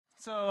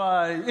So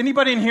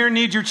anybody in here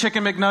need your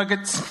chicken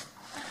McNuggets?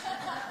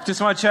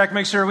 Just want to check,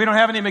 make sure we don't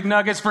have any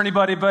McNuggets for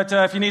anybody, but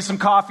if you need some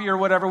coffee or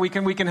whatever, we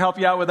can help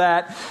you out with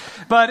that.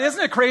 But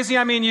isn't it crazy?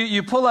 I mean,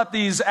 you pull up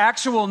these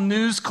actual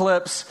news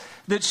clips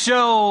that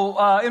show,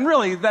 and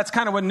really that's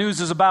kind of what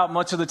news is about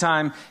much of the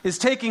time, is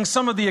taking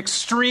some of the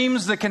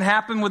extremes that can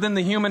happen within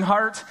the human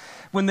heart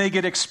when they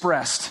get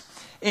expressed.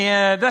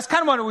 And that's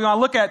kind of what we want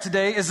to look at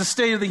today, is the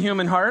state of the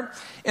human heart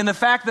and the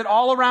fact that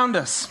all around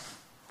us,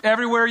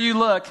 everywhere you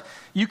look,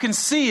 you can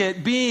see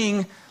it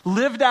being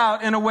lived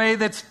out in a way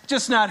that's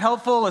just not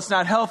helpful, it's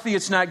not healthy,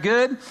 it's not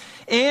good.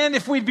 And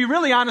if we'd be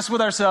really honest with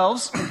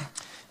ourselves,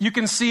 you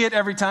can see it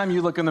every time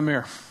you look in the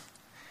mirror.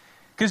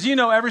 Because you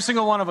know every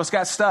single one of us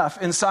got stuff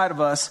inside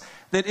of us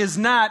that is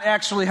not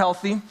actually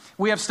healthy.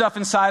 We have stuff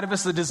inside of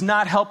us that does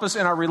not help us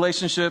in our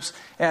relationships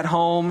at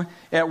home,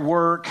 at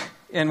work,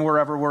 and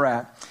wherever we're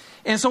at.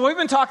 And so what we've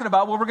been talking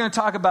about, what we're going to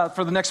talk about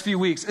for the next few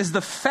weeks, is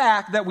the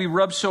fact that we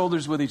rub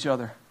shoulders with each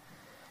other.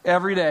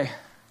 Every day,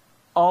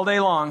 all day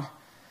long,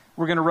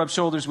 we're going to rub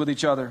shoulders with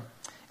each other.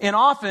 And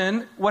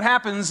often, what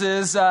happens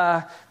is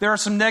there are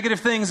some negative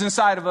things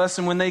inside of us,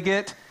 and when they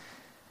get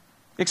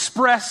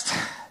expressed,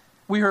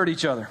 we hurt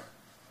each other.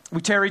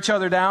 We tear each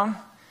other down.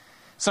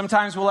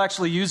 Sometimes we'll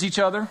actually use each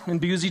other and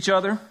abuse each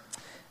other.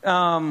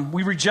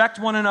 We reject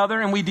one another,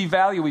 and we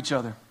devalue each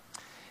other.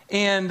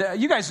 And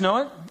you guys know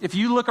it. If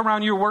you look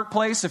around your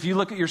workplace, if you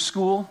look at your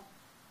school,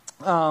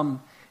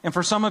 and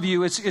for some of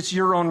you, it's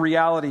your own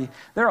reality.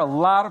 There are a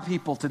lot of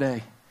people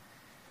today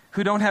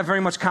who don't have very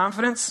much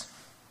confidence.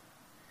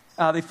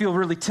 They feel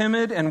really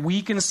timid and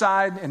weak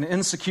inside and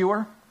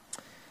insecure.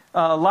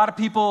 A lot of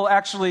people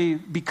actually,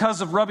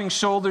 because of rubbing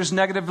shoulders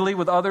negatively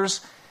with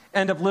others,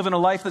 end up living a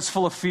life that's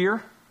full of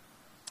fear.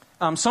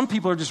 Some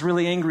people are just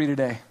really angry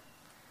today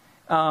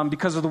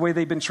because of the way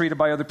they've been treated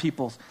by other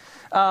people.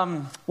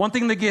 One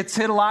thing that gets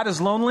hit a lot is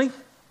lonely.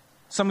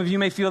 Some of you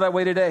may feel that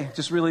way today,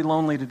 just really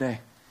lonely today.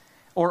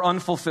 Or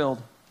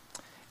unfulfilled.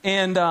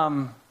 And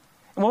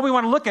what we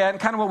want to look at, and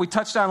kind of what we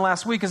touched on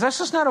last week, is that's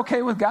just not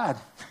okay with God.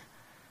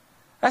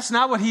 That's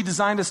not what He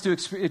designed us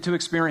to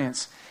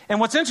experience. And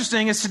what's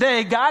interesting is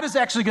today, God is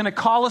actually going to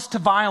call us to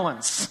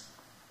violence.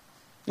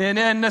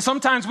 And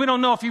sometimes we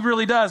don't know if He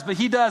really does, but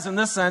He does in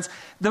this sense.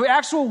 The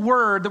actual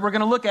word that we're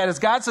going to look at is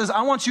God says,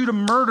 I want you to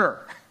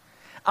murder.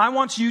 I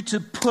want you to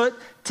put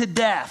to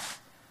death.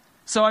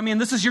 So, I mean,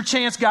 this is your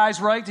chance,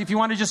 guys, right? If you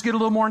want to just get a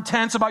little more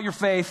intense about your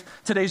faith,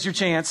 today's your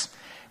chance.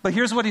 But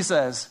here's what He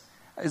says,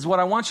 is what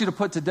I want you to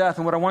put to death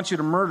and what I want you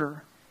to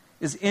murder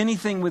is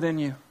anything within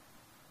you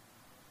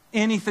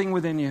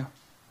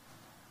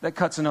that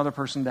cuts another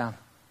person down.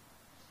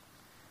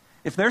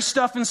 If there's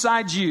stuff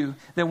inside you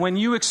that when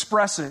you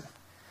express it,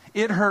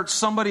 it hurts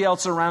somebody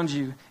else around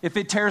you, if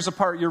it tears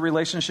apart your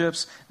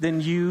relationships,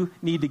 then you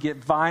need to get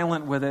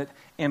violent with it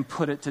and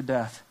put it to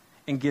death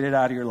and get it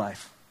out of your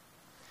life.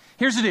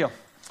 Here's the deal.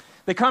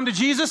 They come to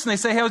Jesus and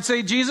they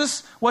say,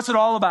 Jesus, what's it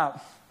all about?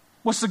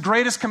 What's the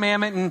greatest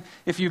commandment? And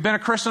if you've been a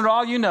Christian at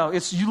all, you know,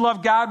 it's you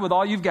love God with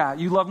all you've got.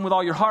 You love Him with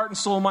all your heart and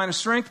soul, mind, and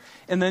strength,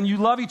 and then you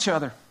love each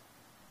other.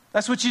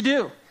 That's what you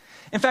do.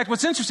 In fact,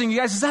 what's interesting, you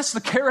guys, is that's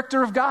the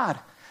character of God.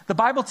 The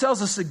Bible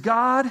tells us that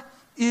God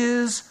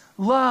is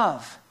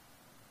love.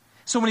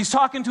 So when He's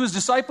talking to His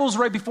disciples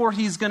right before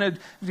He's going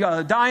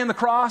to die on the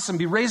cross and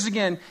be raised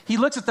again, He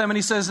looks at them and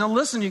He says, now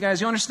listen, you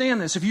guys, you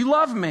understand this. If you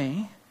love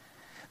me,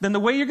 then the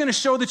way you're going to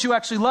show that you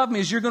actually love me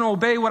is you're going to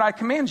obey what I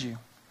command you.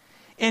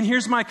 And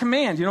here's my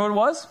command. You know what it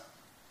was?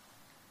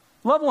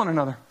 Love one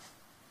another.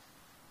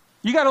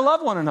 You got to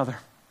love one another.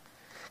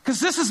 Because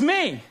this is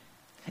me.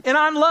 And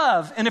I'm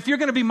love. And if you're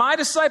going to be my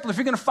disciple, if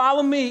you're going to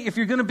follow me, if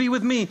you're going to be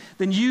with me,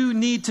 then you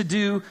need to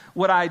do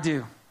what I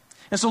do.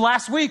 And so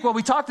last week, what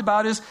we talked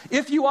about is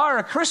if you are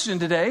a Christian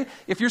today,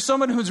 if you're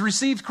someone who's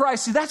received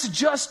Christ, see, that's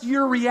just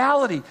your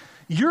reality.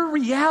 Your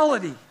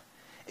reality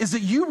is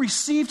that you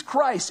received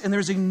Christ and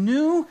there's a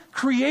new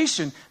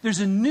creation. There's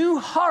a new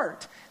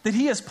heart that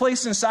He has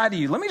placed inside of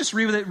you. Let me just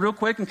read it real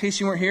quick in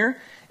case you weren't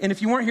here. And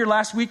if you weren't here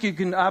last week, you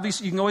can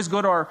always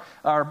go to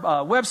our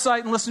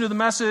website and listen to the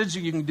message.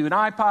 You can do an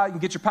iPod, you can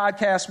get your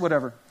podcast,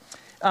 whatever.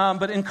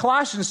 But in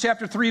Colossians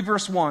chapter 3,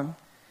 verse 1,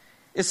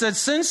 it says,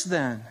 since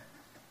then,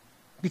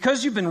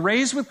 because you've been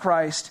raised with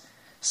Christ,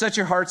 set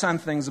your hearts on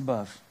things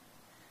above,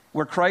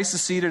 where Christ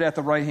is seated at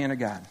the right hand of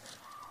God.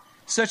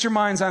 Set your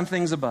minds on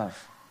things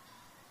above,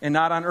 and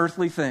not on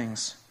earthly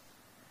things.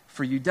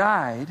 For you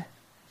died,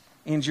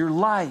 and your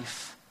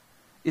life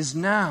is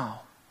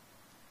now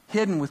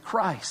hidden with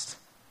Christ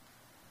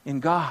in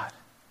God.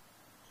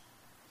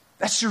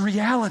 That's your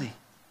reality.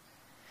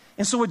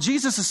 And so what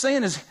Jesus is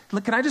saying is,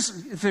 look,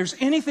 if there's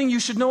anything you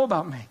should know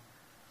about me,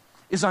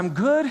 is I'm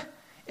good,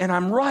 and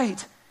I'm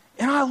right,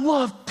 and I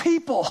love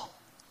people.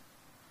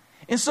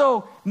 And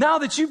so now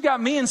that you've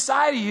got me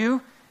inside of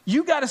you,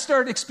 you got to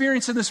start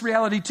experiencing this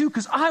reality too,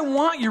 because I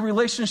want your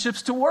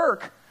relationships to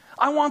work.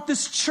 I want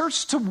this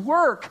church to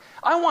work.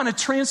 I want to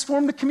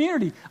transform the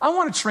community. I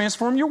want to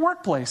transform your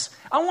workplace.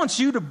 I want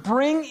you to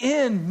bring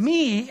in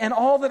me and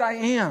all that I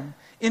am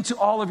into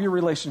all of your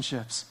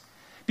relationships.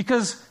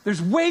 Because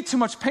there's way too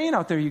much pain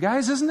out there, you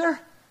guys, isn't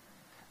there?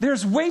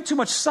 There's way too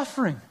much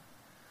suffering.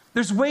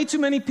 There's way too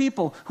many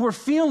people who are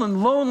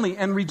feeling lonely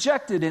and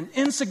rejected and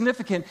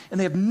insignificant, and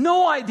they have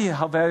no idea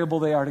how valuable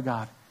they are to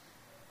God.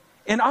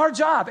 And our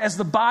job as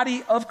the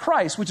body of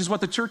Christ, which is what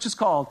the church is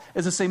called,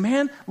 is to say,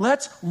 man,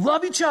 let's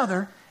love each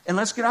other, and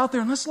let's get out there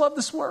and let's love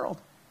this world.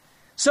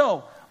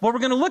 So what we're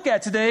going to look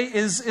at today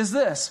is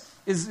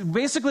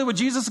basically what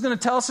Jesus is going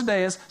to tell us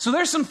today is, so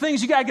there's some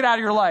things you got to get out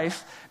of your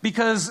life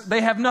because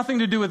they have nothing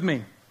to do with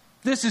me.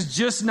 This is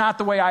just not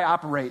the way I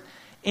operate.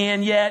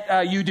 And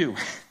yet you do.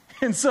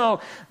 And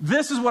so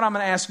this is what I'm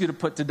going to ask you to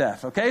put to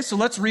death. Okay, so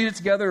let's read it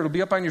together. It'll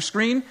be up on your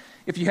screen.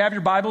 If you have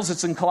your Bibles,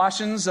 it's in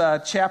Colossians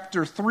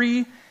chapter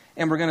 3,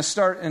 and we're going to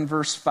start in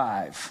verse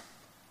 5.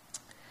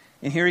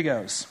 And here he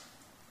goes.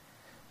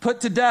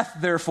 Put to death,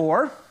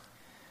 therefore,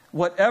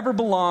 whatever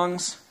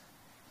belongs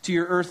to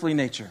your earthly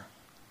nature.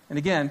 And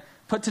again,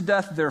 put to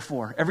death,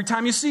 therefore. Every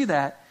time you see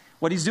that,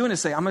 what he's doing is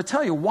saying, I'm going to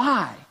tell you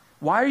why.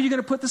 Why are you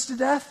going to put this to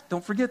death?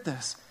 Don't forget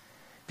this.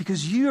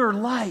 Because your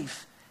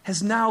life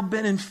has now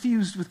been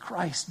infused with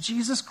Christ,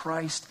 Jesus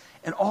Christ,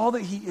 and all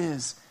that he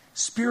is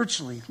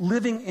spiritually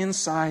living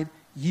inside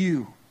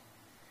you.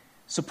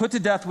 So put to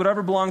death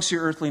whatever belongs to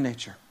your earthly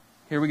nature.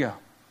 Here we go.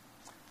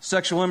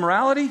 Sexual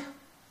immorality,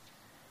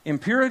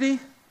 impurity,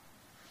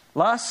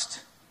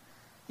 lust,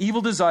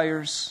 evil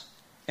desires,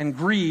 and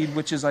greed,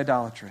 which is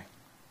idolatry.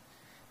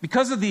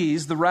 Because of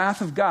these, the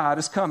wrath of God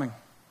is coming.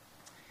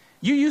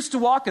 You used to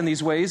walk in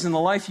these ways in the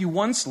life you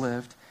once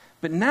lived,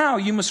 but now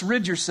you must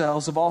rid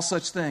yourselves of all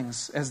such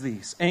things as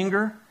these: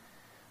 anger,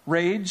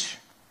 rage,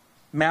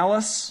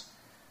 malice,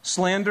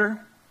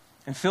 slander,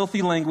 and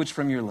filthy language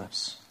from your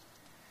lips.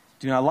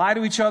 Do not lie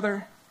to each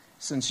other,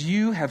 since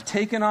you have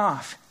taken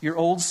off your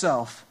old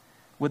self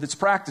with its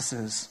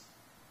practices.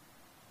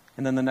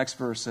 And then the next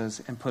verse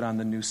says, and put on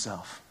the new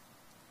self.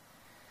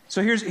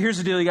 So here's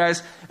the deal, you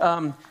guys.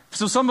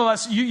 So some of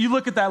us, you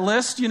look at that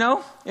list,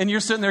 and you're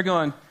sitting there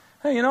going,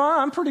 hey,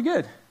 I'm pretty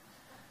good.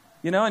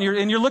 And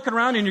you're looking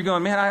around and you're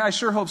going, man, I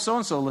sure hope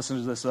so-and-so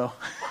listens to this, though.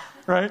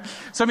 Right?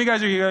 Some of you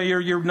guys,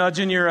 you're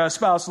nudging your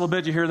spouse a little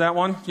bit. You hear that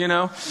one,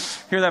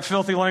 Hear that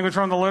filthy language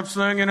from the lips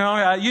thing,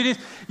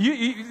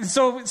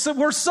 So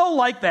we're so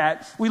like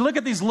that. We look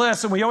at these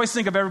lists and we always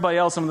think of everybody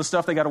else and the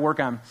stuff they got to work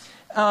on.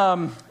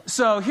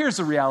 So here's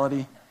the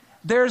reality.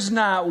 There's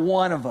not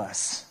one of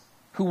us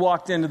who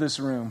walked into this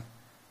room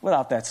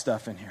without that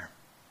stuff in here.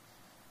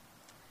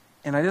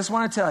 And I just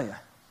want to tell you,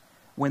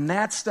 when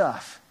that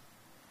stuff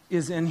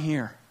is in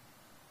here,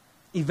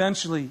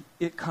 eventually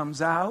it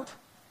comes out.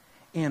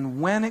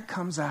 And when it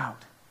comes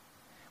out,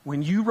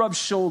 when you rub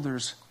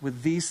shoulders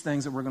with these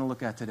things that we're going to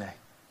look at today,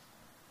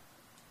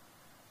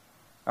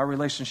 our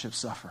relationships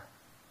suffer.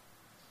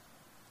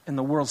 And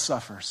the world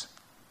suffers.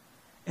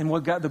 And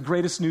the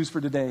greatest news for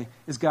today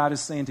is God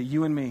is saying to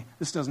you and me,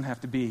 this doesn't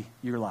have to be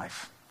your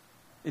life.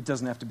 It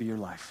doesn't have to be your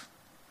life.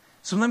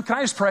 So then, can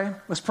I just pray?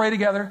 Let's pray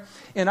together.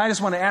 And I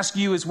just want to ask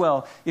you as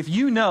well, if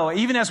you know,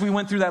 even as we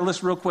went through that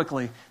list real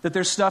quickly, that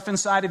there's stuff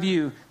inside of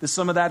you that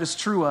some of that is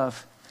true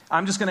of,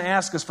 I'm just going to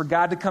ask us for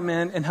God to come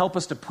in and help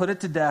us to put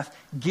it to death,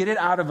 get it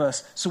out of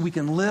us so we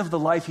can live the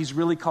life he's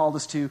really called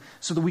us to,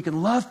 so that we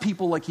can love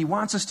people like he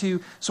wants us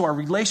to, so our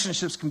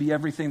relationships can be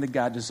everything that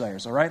God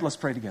desires. All right, let's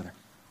pray together.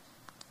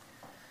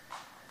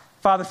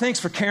 Father, thanks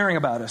for caring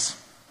about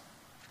us.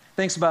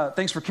 Thanks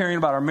for caring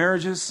about our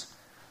marriages.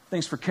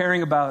 Thanks for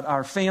caring about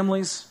our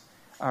families,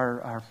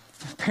 our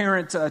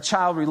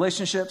parent-child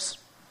relationships.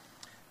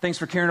 Thanks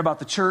for caring about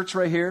the church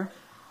right here.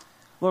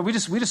 Lord, we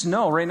just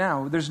know right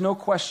now, there's no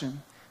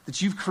question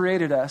that you've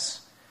created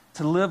us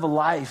to live a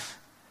life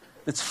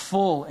that's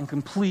full and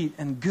complete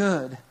and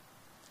good.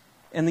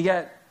 And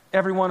yet,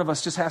 every one of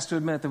us just has to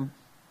admit that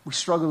we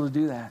struggle to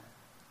do that.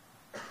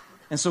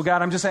 And so,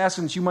 God, I'm just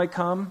asking that you might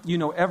come. You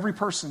know every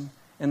person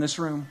in this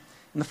room.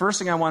 And the first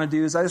thing I want to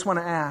do is I just want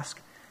to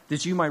ask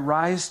that you might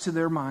rise to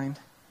their mind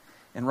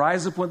and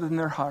rise up within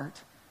their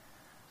heart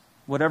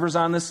whatever's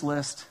on this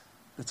list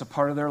that's a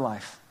part of their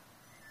life.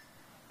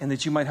 And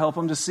that you might help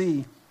them to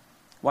see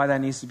why that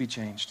needs to be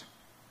changed.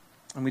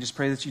 And we just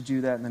pray that you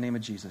do that in the name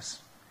of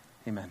Jesus.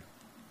 Amen.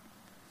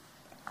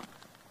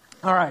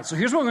 All right, so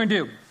here's what we're going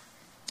to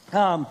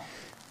do.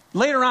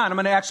 Later on, I'm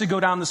going to actually go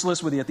down this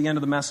list with you at the end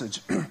of the message.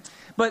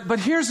 But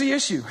here's the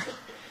issue.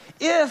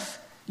 If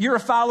you're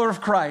a follower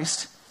of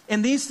Christ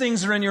and these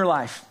things are in your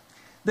life,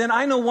 then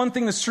I know one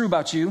thing that's true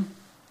about you.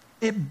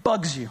 It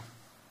bugs you.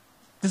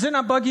 Does it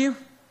not bug you?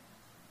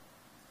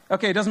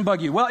 Okay, it doesn't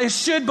bug you. Well, it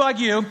should bug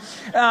you.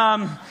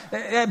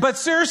 But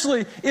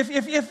seriously,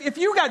 if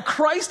you got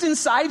Christ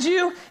inside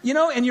you,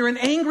 and you're an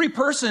angry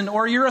person,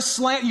 or you're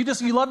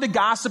you love to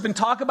gossip and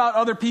talk about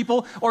other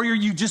people, or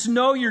you just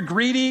know you're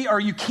greedy, or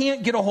you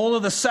can't get a hold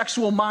of the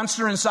sexual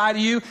monster inside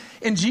of you,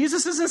 and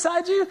Jesus is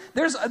inside you,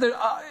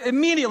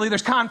 immediately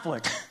there's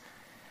conflict.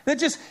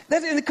 Because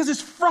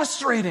it's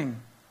frustrating.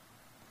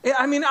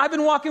 I mean, I've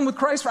been walking with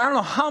Christ for I don't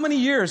know how many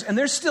years, and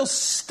there's still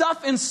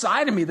stuff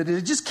inside of me that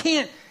it just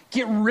can't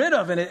get rid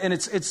of, and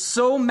it's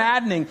so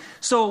maddening.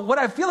 So what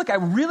I feel like I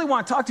really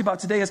want to talk to you about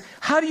today is,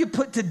 how do you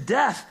put to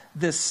death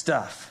this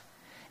stuff?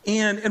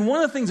 And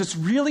one of the things that's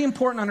really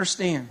important to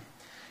understand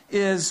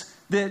is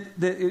that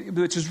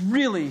which is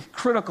really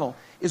critical,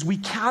 is we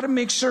got to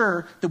make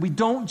sure that we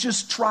don't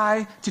just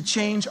try to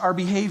change our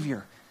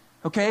behavior.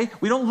 Okay?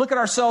 We don't look at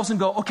ourselves and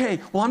go, okay,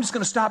 well, I'm just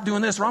going to stop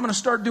doing this, or I'm going to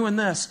start doing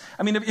this.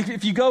 I mean,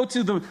 if you go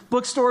to the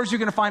bookstores, you're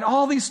going to find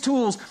all these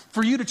tools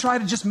for you to try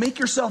to just make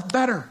yourself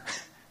better.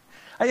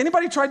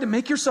 Anybody tried to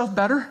make yourself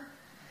better?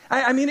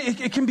 I mean,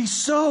 it can be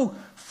so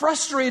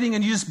frustrating,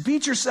 and you just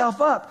beat yourself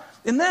up.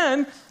 And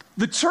then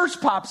the church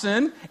pops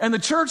in, and the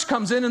church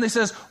comes in, and they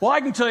says, well,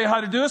 I can tell you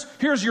how to do this.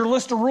 Here's your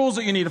list of rules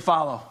that you need to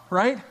follow,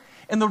 right?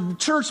 And the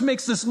church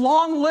makes this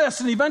long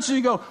list, and eventually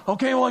you go,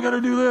 okay, well, I got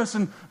to do this,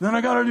 and then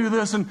I got to do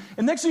this. And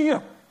next thing you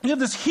know, you have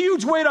this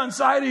huge weight on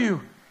side of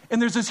you,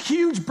 and there's this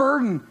huge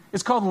burden.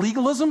 It's called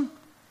legalism.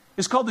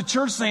 It's called the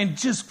church saying,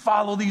 just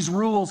follow these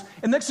rules.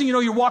 And next thing you know,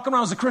 you're walking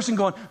around as a Christian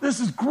going, this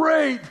is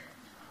great.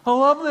 I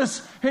love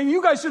this. Hey,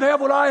 you guys should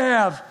have what I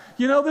have.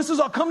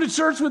 I'll come to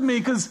church with me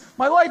because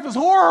my life is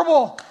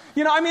horrible.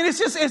 I mean,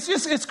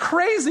 it's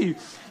crazy.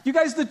 You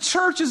guys, the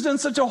church has done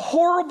such a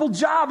horrible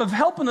job of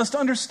helping us to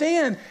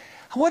understand,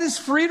 what does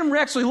freedom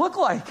actually look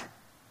like?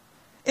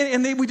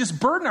 And we just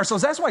burden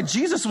ourselves. That's why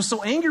Jesus was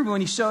so angry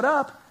when he showed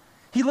up.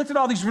 He looked at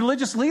all these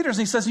religious leaders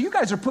and he says, you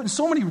guys are putting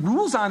so many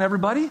rules on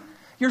everybody.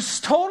 You're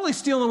totally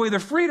stealing away their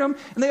freedom,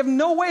 and they have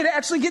no way to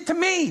actually get to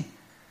me.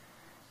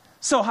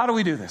 So how do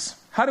we do this?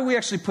 How do we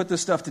actually put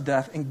this stuff to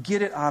death and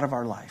get it out of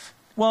our life?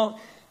 Well,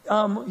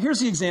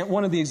 here's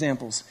one of the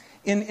examples.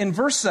 In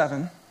verse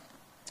 7,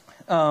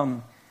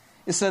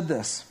 it said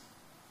this: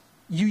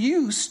 you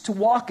used to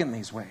walk in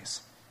these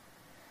ways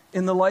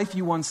in the life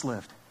you once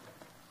lived.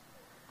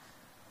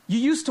 You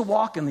used to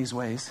walk in these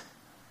ways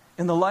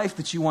in the life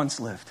that you once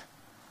lived.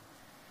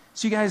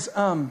 So you guys,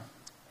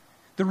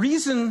 the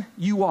reason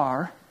you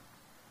are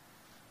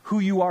who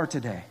you are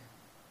today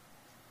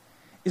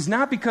is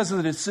not because of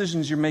the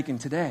decisions you're making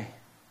today.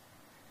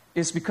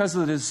 It's because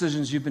of the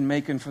decisions you've been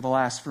making for the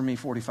last, for me,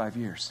 45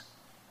 years.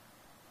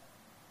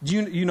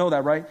 You know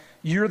that, right?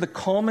 You're the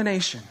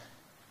culmination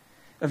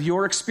of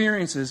your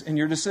experiences and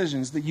your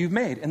decisions that you've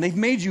made, and they've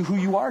made you who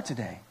you are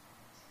today.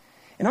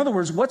 In other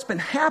words, what's been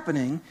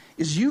happening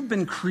is you've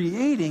been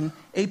creating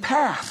a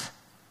path.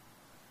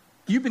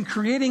 You've been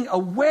creating a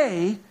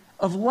way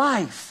of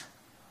life.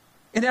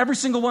 And every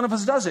single one of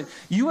us does it.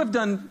 You have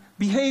done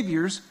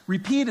behaviors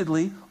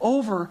repeatedly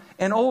over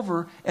and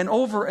over and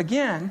over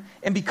again.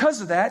 And because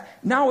of that,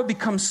 now it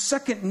becomes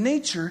second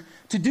nature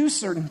to do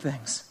certain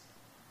things.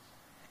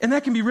 And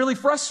that can be really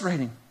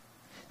frustrating.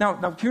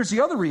 Now here's the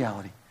other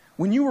reality.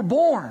 When you were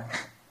born,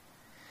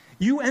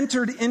 you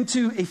entered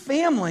into a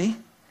family,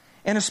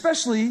 and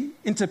especially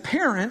into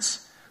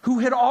parents who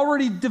had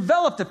already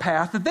developed a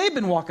path that they've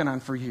been walking on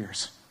for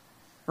years.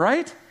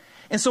 Right?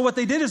 And so what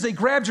they did is they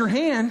grabbed your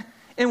hand,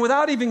 and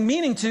without even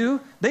meaning to,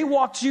 they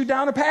walked you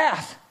down a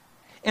path.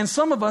 And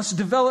some of us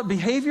develop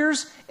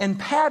behaviors and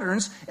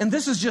patterns, and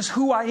this is just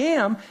who I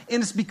am,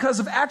 and it's because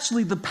of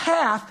actually the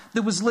path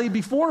that was laid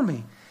before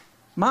me.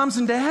 Moms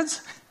and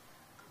dads,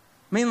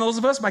 those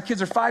of us, my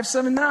kids are 5,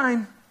 7,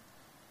 9.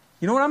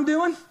 You know what I'm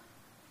doing?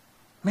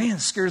 Man, it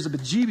scares the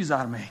bejeebies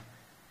out of me.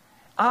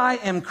 I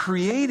am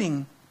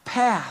creating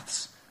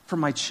paths for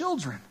my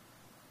children.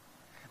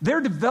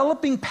 They're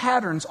developing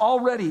patterns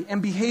already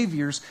and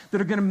behaviors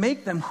that are going to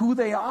make them who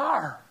they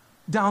are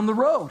down the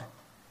road.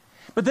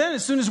 But then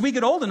as soon as we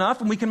get old enough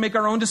and we can make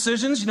our own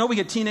decisions, we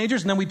get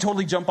teenagers and then we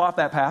totally jump off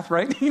that path,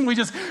 right?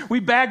 we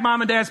bag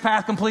mom and dad's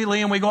path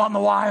completely and we go out in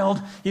the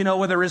wild,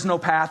 where there is no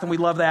path, and we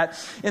love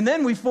that. And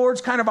then we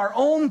forge kind of our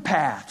own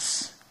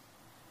paths.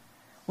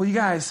 Well, you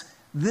guys,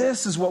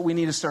 this is what we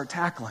need to start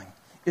tackling,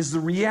 is the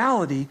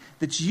reality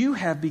that you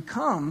have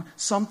become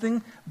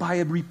something by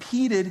a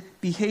repeated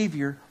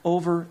behavior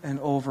over and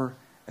over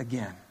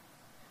again.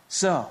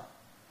 So,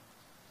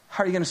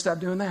 how are you going to stop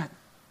doing that?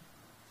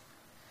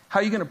 How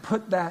are you going to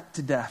put that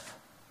to death?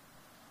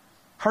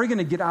 How are you going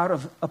to get out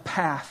of a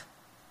path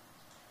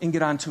and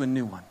get onto a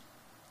new one?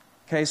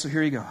 Okay, so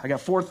here you go. I got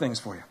 4 things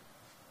for you.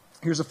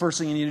 Here's the first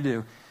thing you need to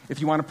do.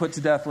 If you want to put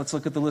to death, let's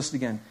look at the list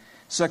again.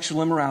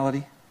 Sexual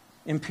immorality,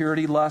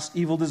 impurity, lust,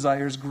 evil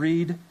desires,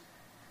 greed,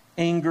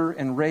 anger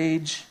and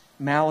rage,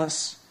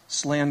 malice,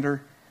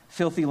 slander,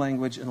 filthy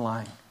language, and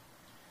lying.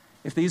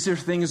 If these are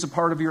things a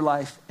part of your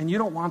life and you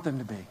don't want them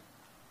to be,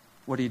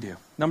 what do?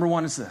 Number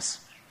 1 is this.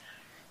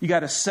 You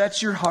got to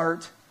set your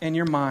heart and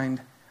your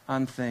mind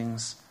on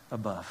things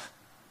above.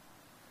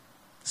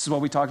 This is what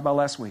we talked about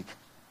last week.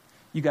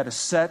 You got to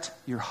set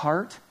your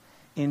heart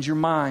and your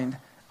mind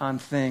on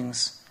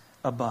things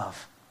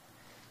above.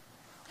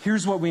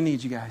 Here's what we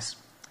need, you guys.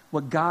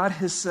 What God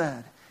has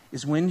said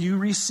is when you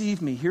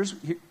receive me,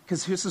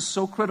 because this is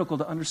so critical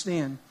to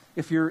understand.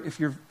 If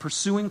you're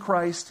pursuing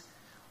Christ,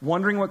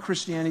 wondering what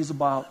Christianity is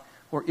about,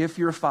 or if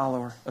you're a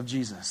follower of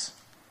Jesus,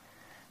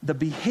 the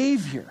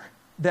behavior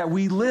that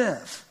we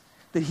live,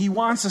 that he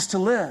wants us to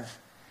live,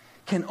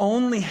 can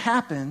only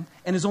happen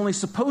and is only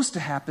supposed to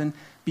happen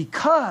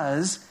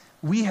because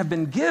we have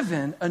been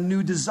given a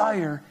new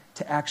desire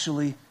to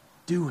actually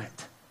do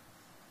it.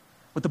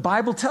 What the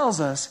Bible tells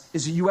us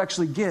is you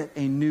actually get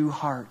a new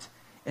heart.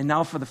 And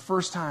now for the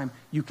first time,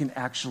 you can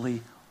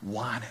actually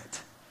want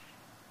it.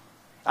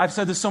 I've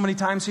said this so many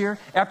times here.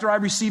 After I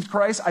received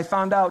Christ, I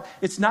found out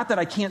it's not that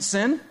I can't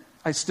sin.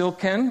 I still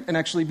can and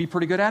actually be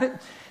pretty good at it.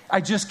 I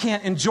just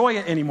can't enjoy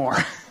it anymore.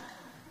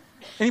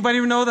 Anybody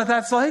even know what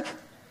that's like?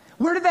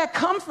 Where did that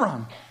come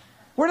from?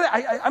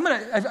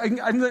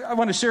 I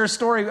want to share a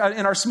story.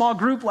 In our small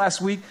group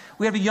last week,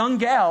 we have a young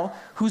gal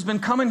who's been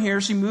coming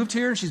here. She moved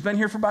here, and she's been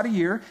here for about a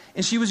year.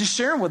 And she was just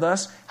sharing with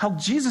us how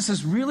Jesus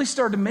has really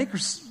started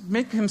to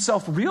make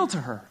himself real to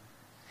her.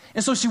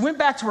 And so she went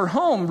back to her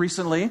home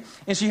recently,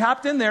 and she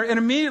hopped in there, and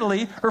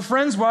immediately her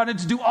friends wanted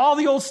to do all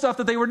the old stuff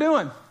that they were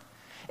doing.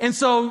 And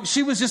so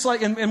she was just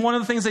like, and one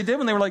of the things they did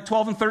when they were like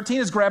 12 and 13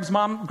 is grab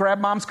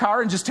mom's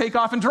car and just take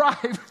off and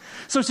drive.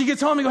 So she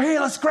gets home and go, hey,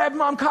 let's grab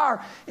mom's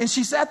car. And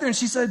she sat there and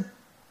she said,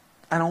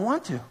 I don't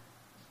want to.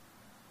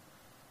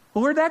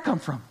 Well, where'd that come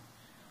from?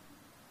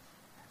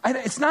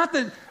 It's not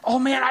that, oh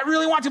man, I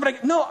really want to,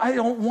 but no, I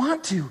don't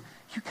want to.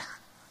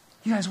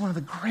 You guys, one of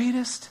the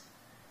greatest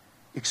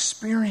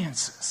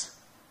experiences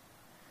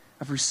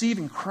of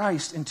receiving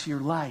Christ into your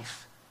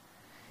life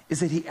is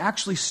that he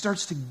actually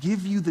starts to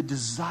give you the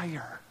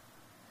desire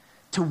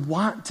to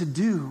want to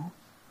do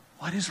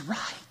what is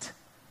right.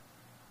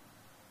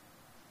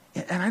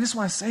 And I just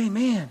want to say,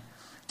 man,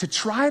 to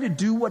try to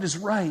do what is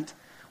right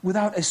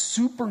without a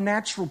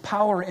supernatural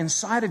power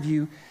inside of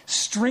you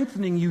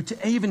strengthening you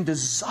to even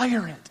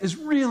desire it is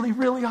really,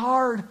 really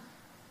hard.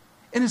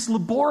 And it's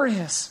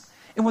laborious.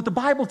 And what the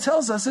Bible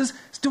tells us is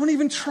don't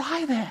even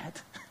try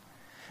that.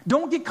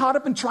 Don't get caught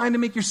up in trying to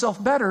make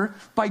yourself better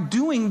by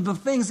doing the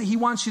things that he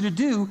wants you to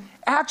do.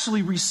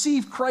 Actually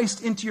receive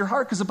Christ into your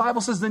heart, because the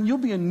Bible says then you'll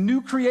be a new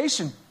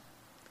creation.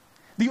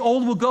 The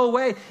old will go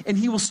away and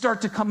he will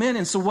start to come in.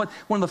 And so one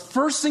of the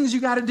first things you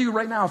got to do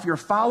right now, if you're a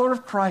follower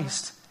of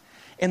Christ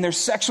and there's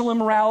sexual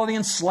immorality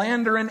and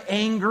slander and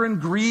anger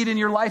and greed in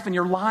your life and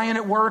you're lying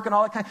at work and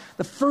all that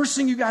the first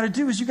thing you got to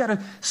do is you got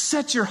to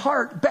set your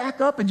heart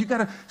back up and you got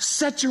to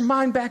set your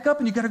mind back up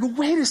and you got to go,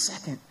 wait a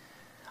second,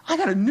 I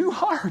got a new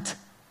heart.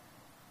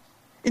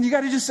 And you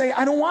got to just say,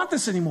 I don't want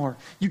this anymore.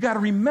 You got to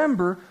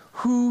remember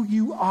who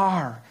you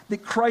are,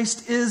 that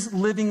Christ is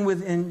living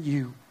within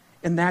you.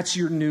 And that's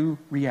your new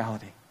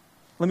reality.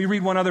 Let me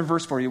read one other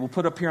verse for you. We'll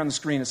put it up here on the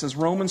screen. It says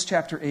Romans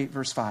chapter 8,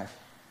 verse 5. It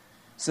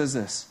says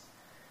this.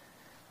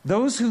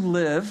 Those who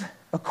live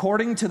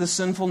according to the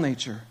sinful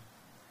nature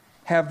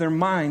have their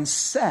minds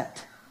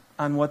set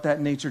on what that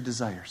nature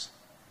desires.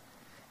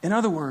 In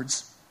other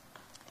words,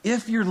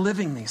 if you're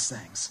living these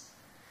things,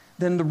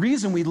 then the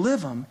reason we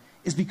live them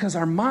is because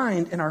our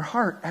mind and our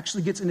heart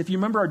actually gets, and if you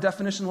remember our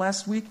definition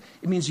last week,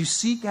 it means you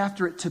seek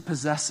after it to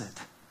possess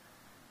it.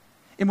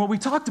 And what we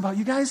talked about,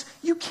 you guys,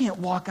 you can't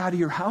walk out of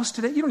your house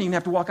today. You don't even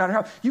have to walk out of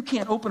your house. You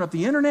can't open up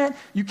the internet.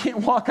 You can't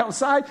walk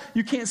outside.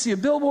 You can't see a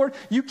billboard.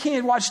 You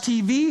can't watch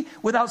TV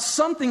without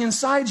something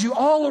inside you,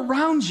 all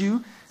around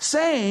you,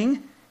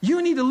 saying,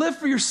 you need to live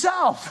for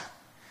yourself.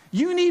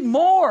 You need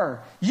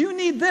more. You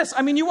need this.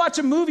 I mean, you watch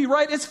a movie,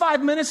 right? It's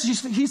 5 minutes.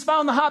 He's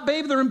found the hot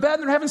babe. They're in bed.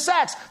 They're having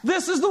sex.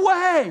 This is the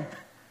way.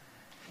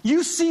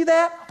 You see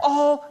that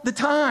all the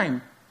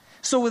time.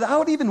 So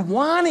without even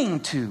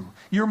wanting to,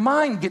 your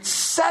mind gets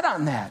set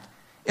on that.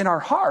 In our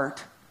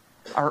heart,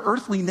 our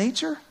earthly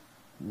nature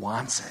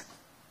wants it.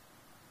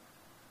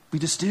 We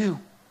just do.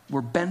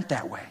 We're bent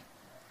that way.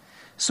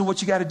 So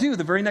what you got to do,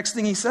 the very next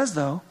thing he says,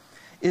 though,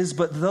 is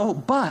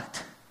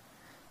but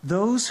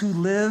those who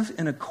live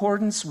in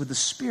accordance with the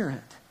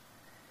Spirit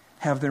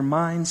have their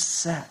minds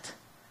set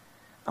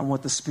on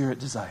what the Spirit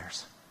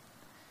desires.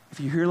 If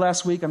you're here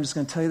last week, I'm just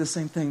going to tell you the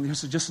same thing.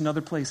 There's just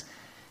another place.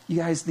 You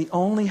guys, the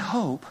only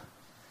hope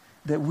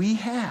that we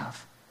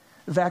have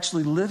of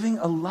actually living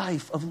a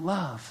life of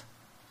love,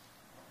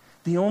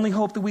 the only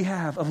hope that we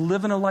have of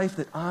living a life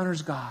that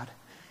honors God,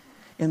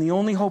 and the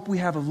only hope we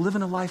have of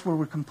living a life where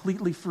we're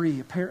completely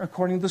free,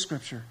 according to the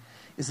Scripture,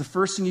 is the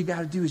first thing you got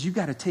to do is you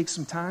got to take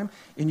some time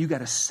and you got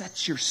to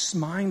set your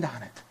mind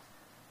on it.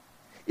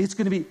 It's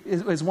going to be,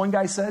 as one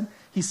guy said,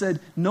 he said,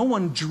 no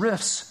one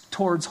drifts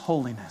towards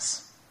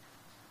holiness.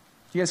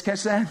 You guys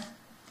catch that?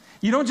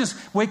 You don't just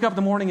wake up in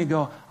the morning and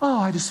go, oh,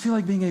 I just feel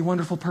like being a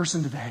wonderful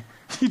person today.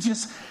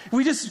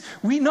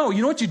 We know.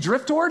 You know what you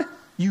drift toward?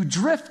 You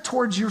drift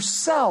towards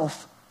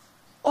yourself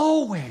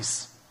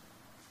always.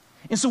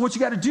 And so what you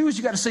got to do is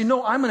you got to say,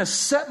 no, I'm going to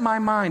set my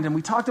mind. And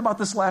we talked about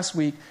this last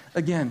week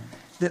again,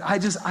 that I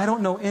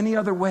don't know any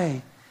other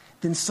way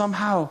than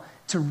somehow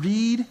to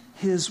read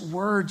his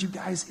word. You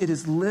guys, it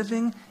is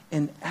living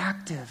and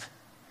active.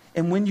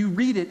 And when you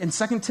read it, in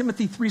 2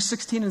 Timothy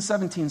 3:16 and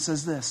 17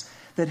 says this,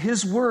 that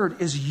his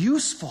word is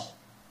useful.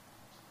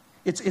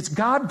 It's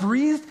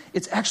God-breathed,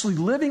 it's actually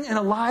living and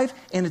alive,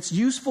 and it's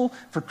useful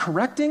for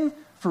correcting,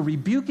 for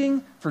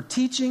rebuking, for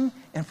teaching,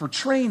 and for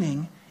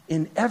training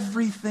in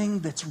everything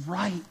that's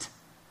right.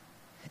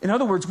 In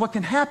other words, what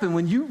can happen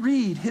when you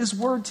read his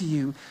word to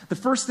you, the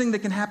first thing that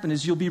can happen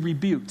is you'll be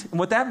rebuked. And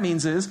what that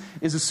means is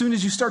as soon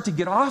as you start to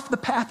get off the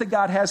path that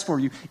God has for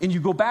you and you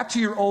go back to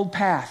your old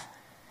path,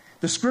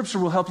 the scripture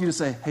will help you to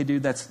say, hey,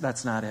 dude,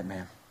 that's not it,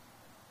 man.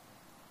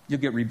 You'll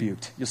get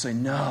rebuked. You'll say,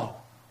 no.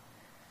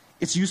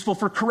 It's useful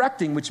for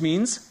correcting, which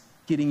means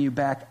getting you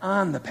back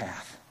on the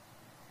path.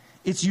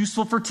 It's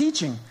useful for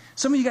teaching.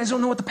 Some of you guys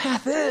don't know what the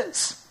path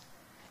is.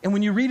 And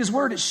when you read his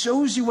word, it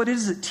shows you what it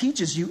is it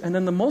teaches you. And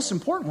then the most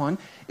important one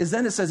is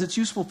then it says it's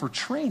useful for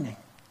training.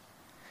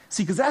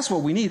 See, because that's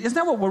what we need. Isn't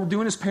that what we're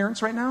doing as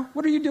parents right now?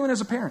 What are you doing as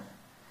a parent?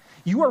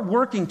 You are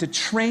working to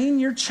train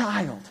your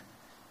child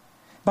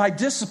by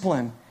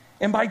discipline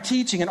and by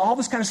teaching and all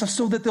this kind of stuff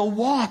so that they'll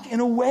walk in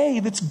a way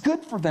that's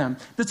good for them,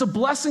 that's a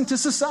blessing to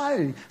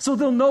society, so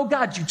they'll know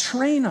God. You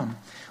train them.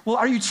 Well,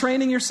 are you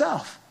training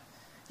yourself?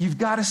 You've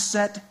got to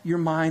set your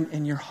mind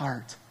and your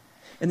heart.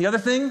 And the other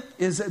thing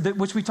is, that,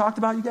 which we talked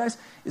about, you guys,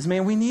 is,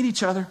 man, we need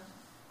each other.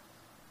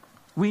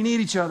 We need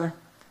each other.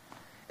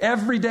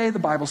 Every day, the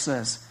Bible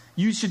says,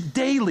 you should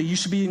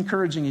be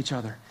encouraging each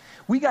other.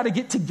 We got to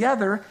get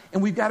together,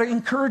 and we've got to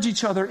encourage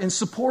each other and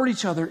support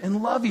each other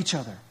and love each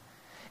other.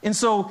 And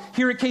so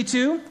here at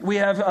K2, we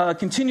have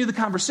Continue the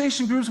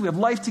Conversation groups. We have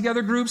Life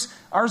Together groups.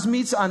 Ours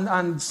meets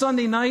on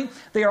Sunday night.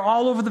 They are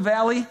all over the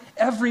valley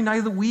every night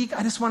of the week.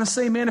 I just want to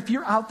say, man, if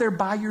you're out there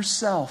by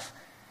yourself,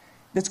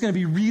 it's going to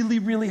be really,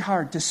 really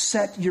hard to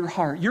set your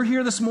heart. You're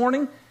here this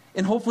morning,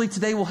 and hopefully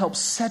today will help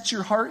set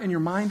your heart and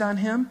your mind on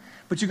him.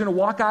 But you're going to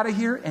walk out of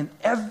here, and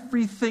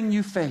everything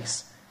you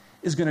face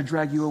is going to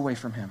drag you away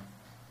from him.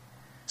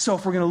 So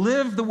if we're going to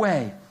live the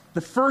way,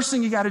 the first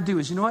thing you got to do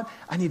is, you know what?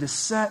 I need to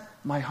set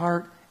my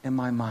heart and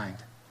my mind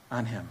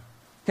on him.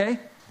 Okay?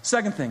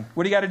 Second thing,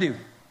 what do you got to do?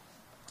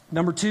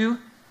 Number 2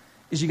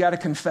 is you got to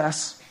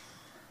confess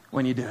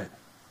when you do it.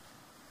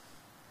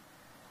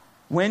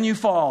 When you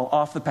fall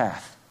off the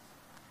path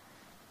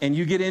and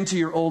you get into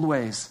your old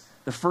ways,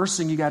 the first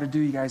thing you got to do,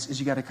 you guys, is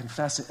you got to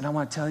confess it. And I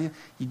want to tell you,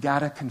 you got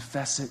to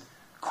confess it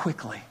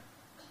quickly.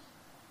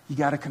 You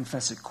got to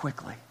confess it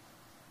quickly.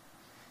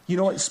 You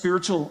know what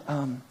spiritual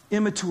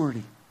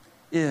immaturity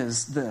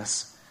is?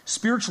 This.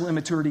 Spiritual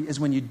immaturity is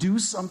when you do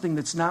something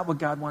that's not what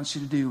God wants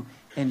you to do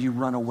and you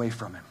run away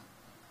from him.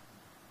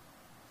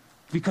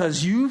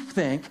 Because you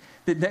think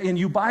that, and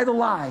you buy the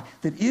lie,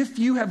 that if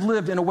you have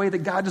lived in a way that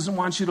God doesn't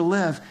want you to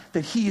live,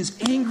 that he is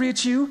angry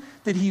at you,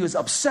 that he is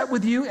upset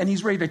with you, and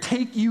he's ready to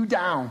take you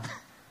down.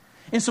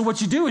 And so what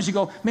you do is you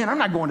go, man, I'm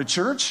not going to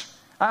church.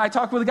 I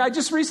talked with a guy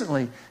just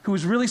recently who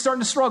was really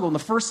starting to struggle. And the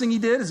first thing he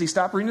did is he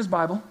stopped reading his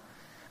Bible.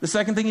 The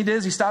second thing he did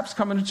is he stops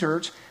coming to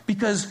church,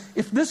 because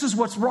if this is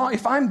what's wrong,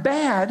 if I'm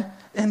bad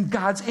and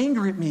God's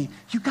angry at me,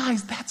 you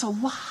guys, that's a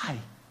lie.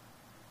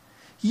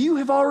 You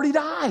have already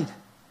died.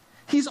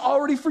 He's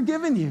already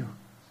forgiven you.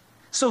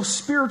 So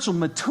spiritual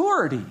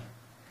maturity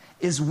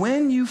is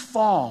when you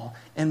fall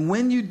and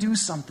when you do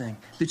something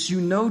that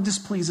you know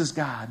displeases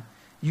God,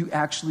 you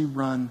actually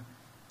run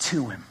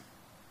to him.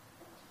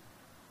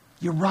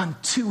 You run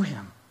to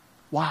him.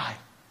 Why?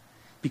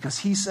 Because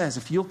he says,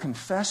 if you'll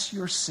confess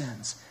your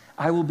sins,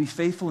 I will be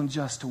faithful and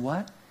just to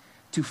what?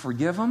 To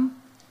forgive them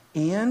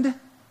and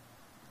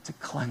to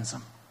cleanse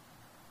them.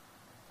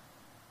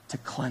 To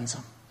cleanse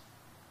them.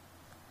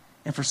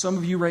 And for some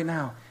of you right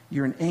now,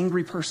 you're an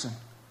angry person.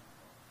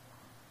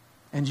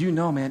 And you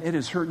know, man, it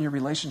is hurting your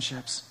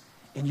relationships.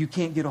 And you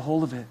can't get a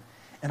hold of it.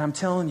 And I'm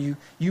telling you,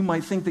 you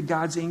might think that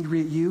God's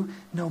angry at you.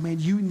 No, man,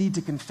 you need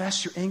to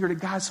confess your anger to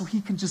God so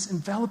he can just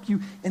envelop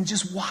you and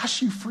just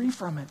wash you free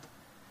from it.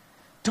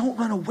 Don't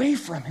run away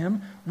from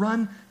him.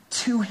 Run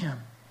to him.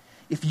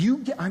 If you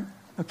get,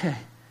 okay,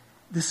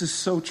 this is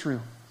so true.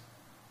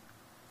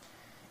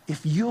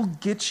 If you'll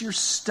get your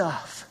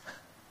stuff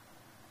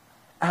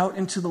out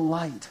into the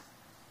light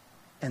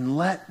and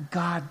let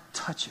God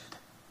touch it,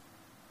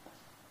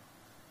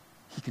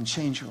 he can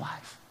change your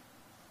life.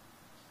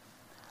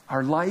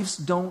 Our lives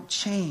don't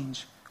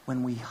change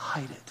when we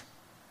hide it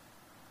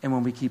and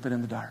when we keep it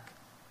in the dark.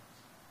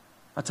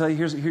 I'll tell you,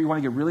 here you want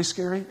to get really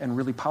scary and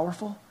really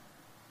powerful?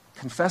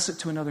 Confess it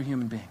to another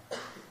human being.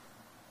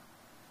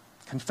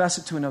 Confess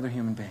it to another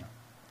human being.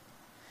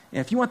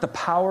 And if you want the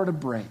power to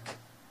break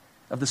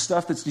of the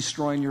stuff that's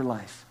destroying your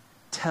life,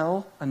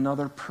 tell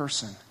another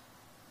person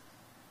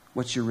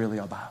what you're really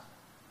about.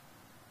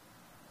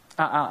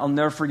 I'll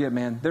never forget,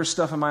 man. There's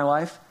stuff in my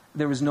life,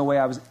 there was no way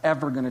I was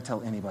ever going to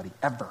tell anybody,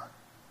 ever.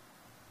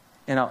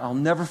 And I'll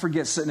never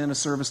forget sitting in a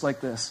service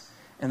like this,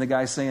 and the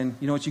guy saying,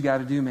 you know what you got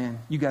to do, man?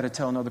 You got to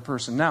tell another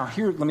person. Now,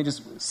 here, let me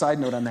just side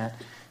note on that.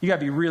 You got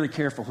to be really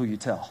careful who you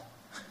tell.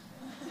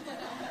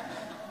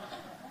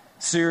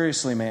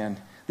 Seriously, man.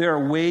 There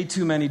are way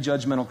too many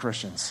judgmental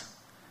Christians.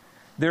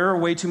 There are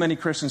way too many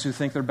Christians who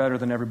think they're better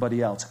than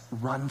everybody else.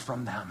 Run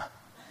from them.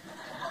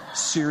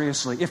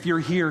 Seriously. If you're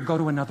here, go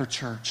to another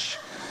church.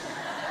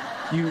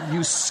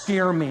 You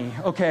scare me,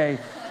 okay?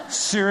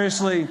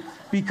 Seriously,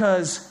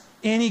 because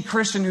any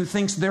Christian who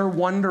thinks they're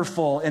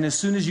wonderful, and as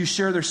soon as you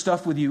share their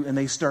stuff with you and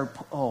they start,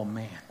 oh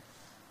man.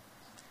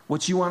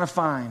 What you want to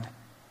find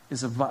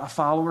is a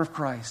follower of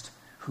Christ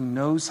who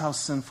knows how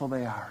sinful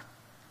they are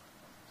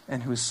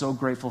and who is so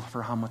grateful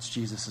for how much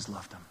Jesus has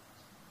loved them.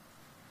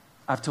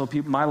 I've told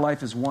people my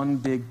life is one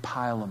big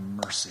pile of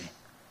mercy.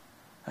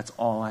 That's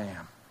all I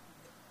am.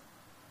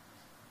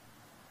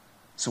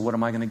 So what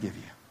am I going to give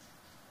you?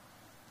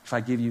 If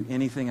I give you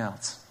anything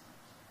else,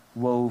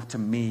 woe to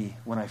me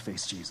when I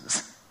face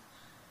Jesus.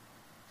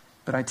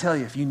 But I tell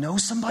you, if you know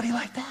somebody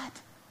like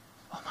that,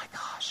 oh my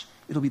gosh,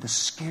 it'll be the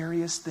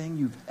scariest thing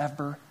you've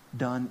ever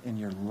done in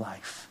your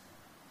life.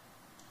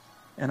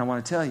 And I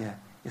want to tell you,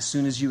 as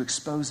soon as you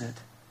expose it,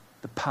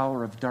 the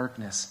power of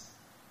darkness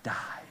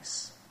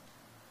dies.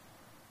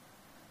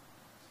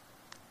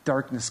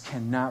 Darkness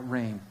cannot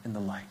reign in the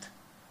light.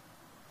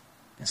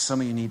 And some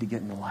of you need to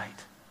get in the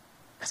light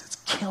because it's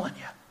killing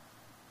you.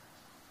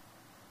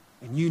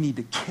 And you need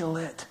to kill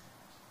it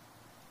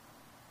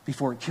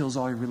before it kills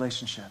all your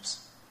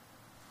relationships.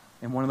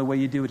 And one of the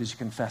ways you do it is you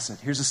confess it.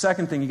 Here's the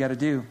second thing you got to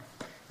do,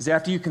 is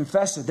after you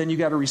confess it, then you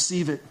got to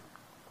receive it.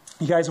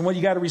 You guys, and what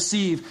you got to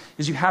receive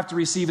is you have to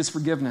receive his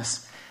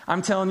forgiveness.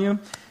 I'm telling you,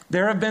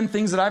 there have been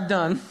things that I've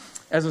done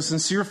as a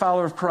sincere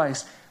follower of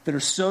Christ that are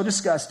so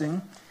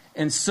disgusting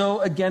and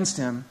so against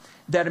him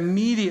that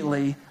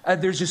immediately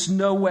there's just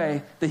no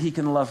way that he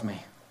can love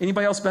me.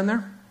 Anybody else been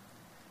there?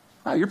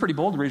 Wow, you're pretty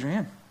bold to raise your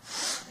hand.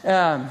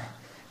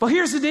 But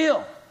here's the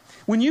deal.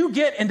 When you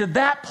get into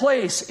that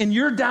place and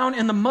you're down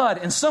in the mud,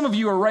 and some of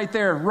you are right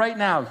there right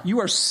now, you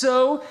are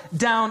so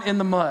down in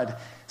the mud.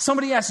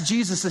 Somebody asked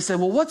Jesus, they said,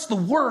 well, what's the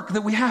work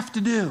that we have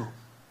to do?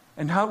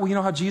 And how, you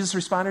know how Jesus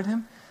responded to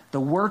him? The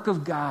work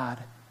of God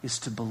is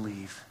to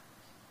believe.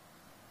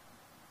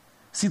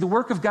 See, the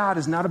work of God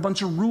is not a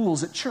bunch of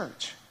rules at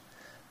church.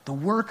 The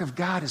work of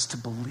God is to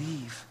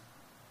believe.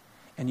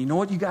 And you know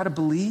what you got to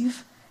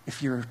believe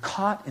if you're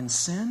caught in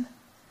sin?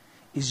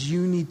 Is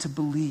you need to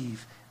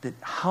believe that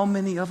how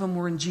many of them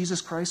were in Jesus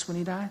Christ when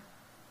he died?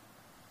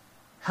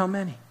 How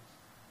many?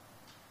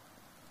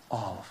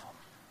 All of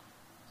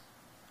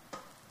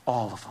them.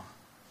 All of them.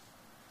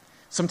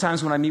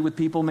 Sometimes when I meet with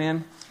people,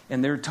 man,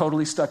 and they're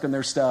totally stuck in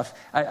their stuff,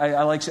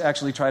 I like to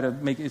actually try to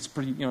make it, it's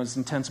pretty, it's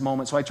an intense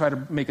moment, so I try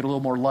to make it a little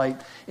more light,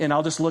 and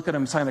I'll just look at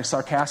them kind of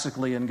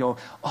sarcastically and go,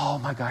 oh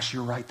my gosh,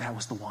 you're right, that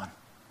was the one.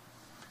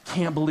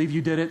 Can't believe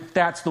you did it.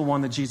 That's the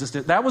one that Jesus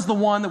did. That was the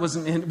one that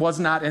was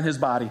not in his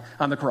body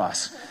on the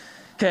cross.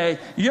 Okay,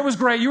 it was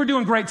great. You were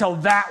doing great till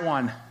that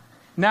one.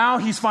 Now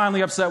he's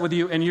finally upset with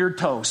you and you're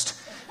toast.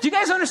 Do you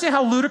guys understand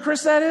how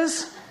ludicrous that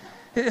is?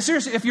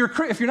 Seriously, if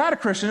you're not a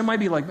Christian, it might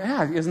be like,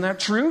 man, isn't that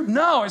true?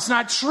 No, it's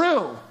not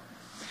true.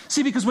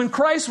 See, because when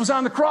Christ was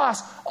on the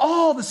cross,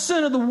 all the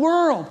sin of the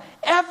world,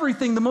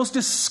 everything, the most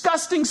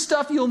disgusting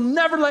stuff you'll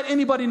never let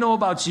anybody know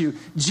about you,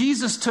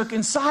 Jesus took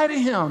inside of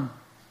him.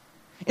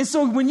 And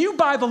so when you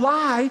buy the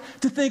lie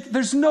to think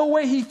there's no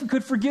way he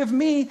could forgive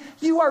me,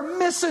 you are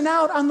missing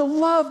out on the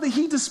love that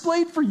he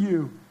displayed for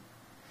you.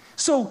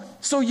 So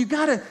you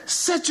got to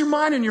set your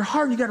mind and your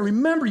heart, and you got to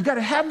remember, you got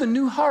to have the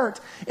new heart.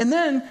 And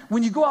then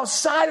when you go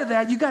outside of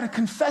that, you got to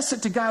confess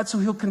it to God so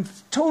he'll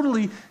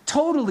totally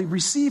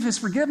receive his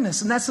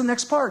forgiveness. And that's the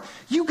next part.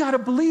 You got to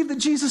believe that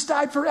Jesus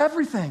died for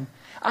everything.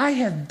 I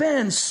have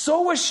been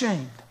so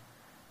ashamed.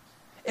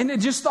 And I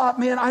just thought,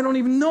 man, I don't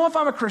even know if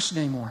I'm a Christian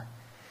anymore.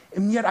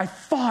 And yet I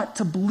fought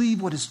to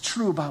believe what is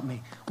true about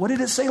me. What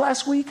did it say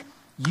last week?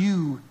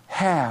 You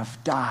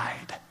have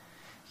died.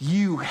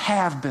 You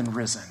have been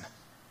risen.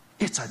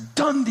 It's a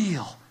done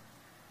deal.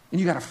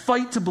 And you got to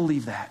fight to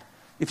believe that.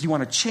 If you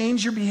want to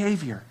change your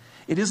behavior,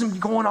 it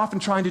isn't going off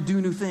and trying to do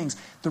new things.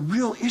 The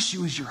real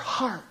issue is your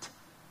heart.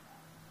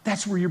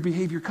 That's where your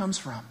behavior comes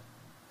from.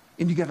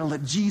 And you got to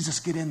let Jesus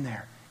get in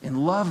there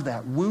and love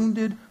that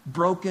wounded,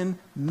 broken,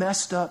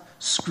 messed up,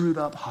 screwed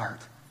up heart.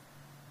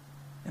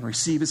 And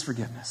receive his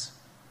forgiveness.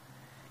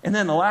 And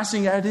then the last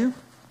thing you got to do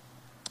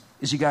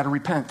is you got to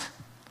repent.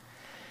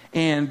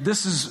 And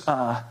this is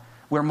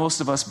where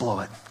most of us blow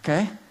it,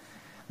 okay?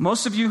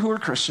 Most of you who are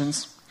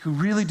Christians, who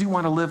really do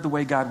want to live the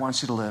way God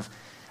wants you to live,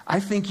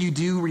 I think you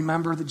do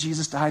remember that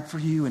Jesus died for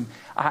you, and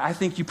I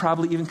think you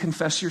probably even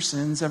confess your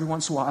sins every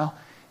once in a while,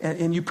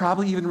 and you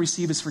probably even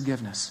receive his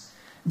forgiveness.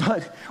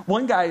 But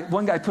one guy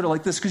put it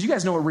like this, because you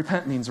guys know what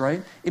repent means,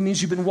 right? It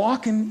means you've been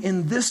walking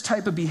in this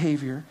type of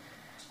behavior,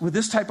 with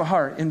this type of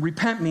heart, and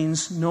repent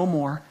means no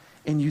more,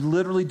 and you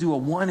literally do a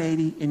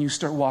 180 and you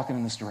start walking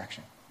in this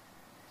direction.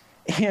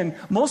 And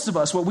most of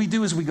us, what we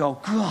do is we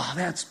go,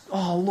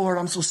 oh Lord,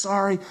 I'm so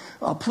sorry.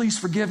 Please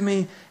forgive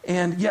me.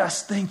 And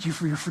yes, thank you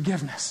for your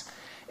forgiveness.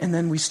 And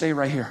then we stay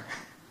right here.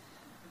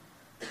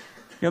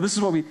 This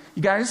is what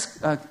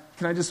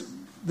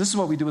this is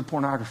what we do with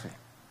pornography.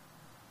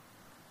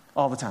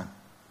 All the time.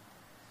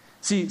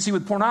 See,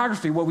 with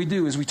pornography, what we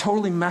do is we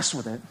totally mess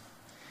with it.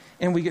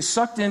 And we get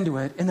sucked into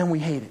it, and then we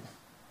hate it.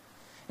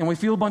 And we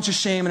feel a bunch of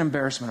shame and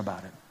embarrassment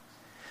about it.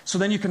 So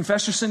then you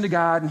confess your sin to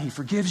God, and he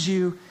forgives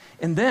you.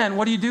 And then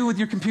what do you do with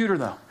your computer,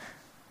 though?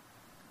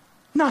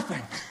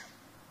 Nothing.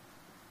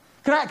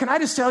 Can I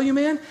just tell you,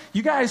 man?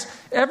 You guys,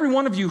 every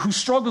one of you who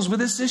struggles with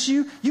this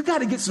issue, you got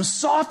to get some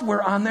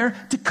software on there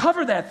to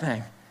cover that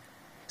thing.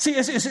 See,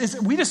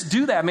 we just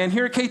do that, man.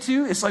 Here at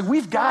K2, it's like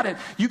we've got it.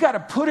 You got to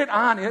put it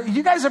on.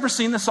 You guys ever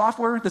seen the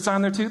software that's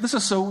on there too? This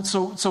is so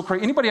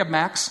crazy. Anybody have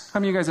Macs?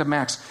 How many of you guys have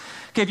Macs?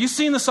 Okay, have you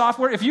seen the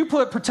software? If you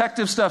put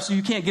protective stuff so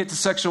you can't get to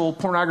sexual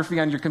pornography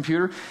on your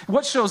computer,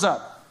 what shows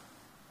up?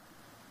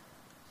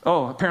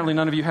 Oh, apparently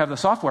none of you have the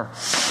software.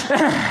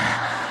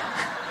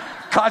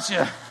 Caught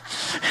you.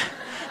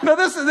 No,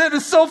 that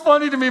is so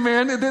funny to me,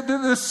 man.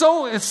 It's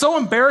so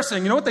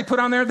embarrassing. You know what they put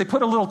on there? They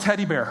put a little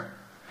teddy bear,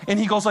 and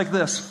he goes like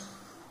this.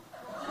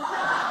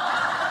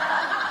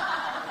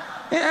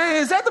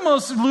 Is that the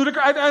most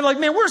ludicrous? I'm like,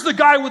 man, where's the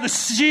guy with the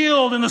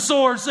shield and the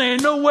sword saying,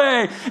 no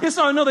way?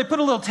 No, they put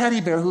a little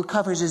teddy bear who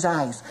covers his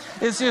eyes.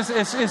 It's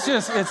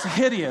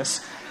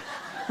hideous.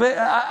 But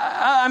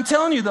I'm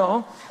telling you,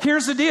 though,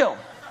 here's the deal.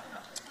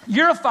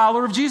 You're a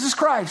follower of Jesus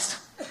Christ.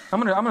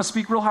 I'm gonna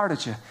speak real hard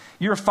at you.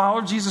 You're a follower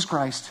of Jesus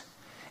Christ,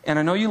 and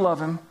I know you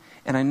love him,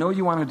 and I know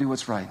you want to do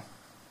what's right.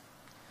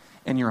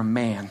 And you're a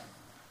man,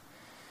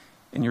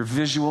 and you're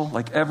visual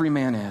like every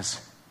man is.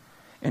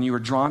 And you are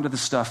drawn to the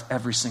stuff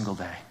every single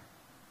day.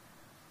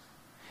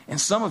 And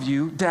some of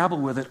you dabble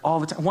with it all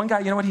the time. One guy,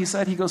 you know what he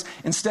said? He goes,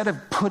 instead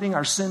of putting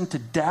our sin to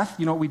death,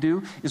 you know what we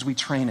do? Is we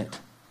train it.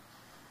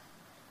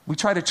 We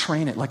try to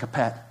train it like a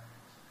pet.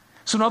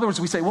 So in other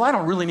words, we say, well, I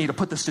don't really need to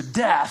put this to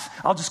death.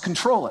 I'll just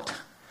control it.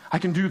 I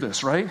can do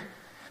this, right?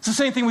 It's the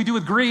same thing we do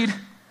with greed.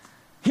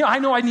 You know, I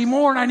know I need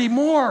more and I need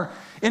more.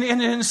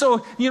 And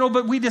so, you know,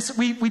 but we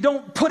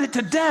don't put it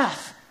to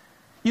death.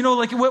 You know,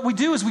 like what we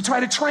do is we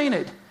try to train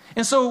it.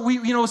 And so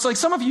it's like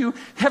some of you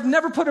have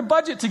never put a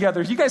budget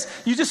together. You guys,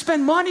 you just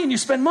spend money and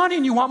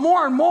you want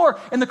more and more.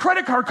 And the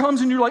credit card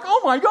comes and you're like,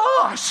 oh my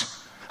gosh,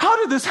 how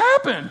did this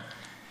happen?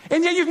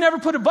 And yet you've never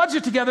put a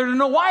budget together to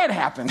know why it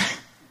happened.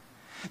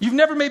 You've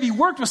never maybe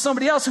worked with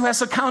somebody else who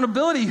has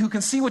accountability, who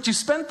can see what you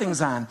spend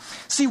things on.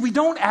 See, we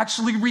don't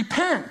actually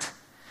repent.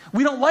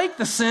 We don't like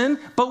the sin,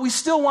 but we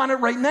still want it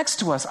right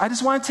next to us. I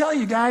just want to tell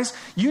you guys,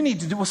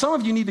 some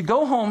of you need to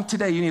go home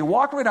today. You need to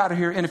walk right out of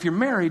here. And if you're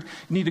married,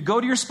 you need to go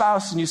to your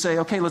spouse and you say,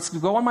 okay, let's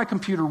go on my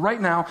computer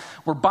right now.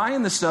 We're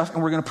buying this stuff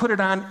and we're going to put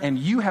it on and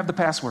you have the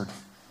password,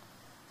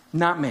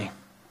 not me.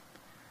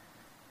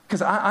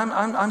 Because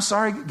I'm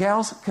sorry,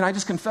 gals, can I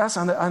just confess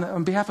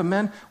on behalf of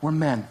men, we're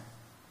men.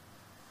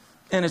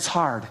 And it's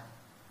hard.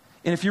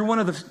 And if you're one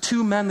of the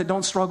 2 men that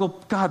don't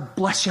struggle, God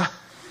bless you.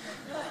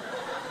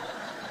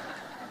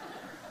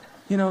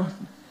 You know,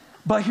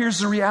 but here's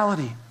the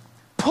reality.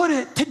 Put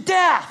it to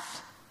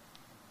death.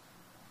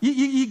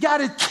 You got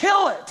to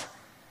kill it.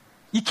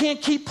 You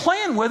can't keep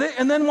playing with it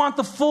and then want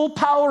the full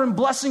power and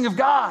blessing of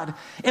God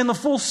and the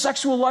full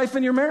sexual life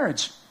in your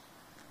marriage.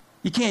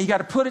 You can't. You got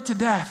to put it to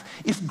death.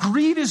 If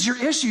greed is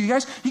your issue, you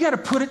guys, you got to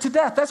put it to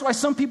death. That's why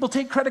some people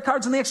take credit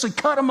cards and they actually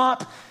cut them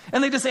up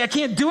and they just say, I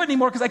can't do it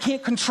anymore because I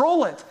can't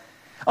control it.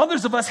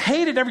 Others of us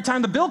hate it every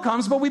time the bill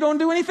comes, but we don't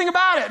do anything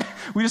about it.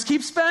 We just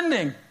keep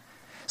spending.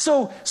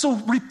 So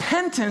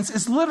repentance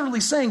is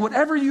literally saying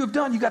whatever you have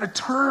done, you got to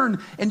turn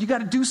and you got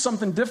to do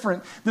something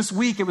different. This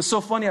week, it was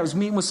so funny. I was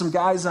meeting with some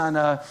guys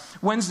on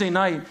Wednesday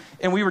night,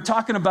 and we were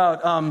talking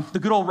about the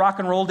good old rock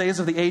and roll days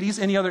of the 80s.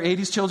 Any other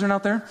 80s children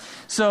out there?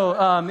 So,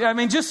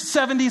 just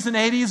 70s and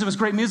 80s. It was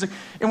great music.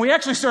 And we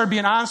actually started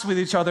being honest with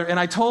each other, and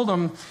I told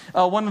them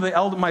one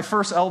of my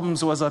first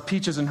albums was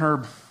Peaches and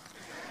Herb.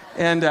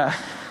 And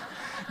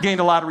gained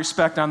a lot of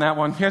respect on that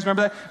one. You guys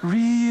remember that?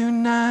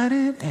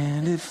 Reunited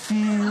and it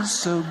feels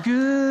so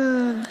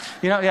good.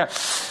 You know,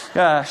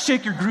 yeah.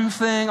 Shake your groove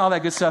thing, all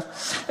that good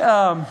stuff.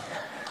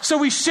 So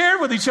we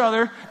shared with each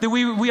other that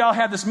we all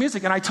had this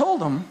music, and I told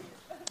them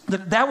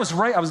that was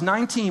right. I was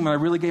 19 when I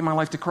really gave my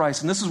life to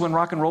Christ, and this is when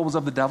rock and roll was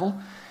of the devil.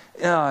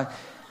 And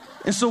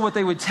so what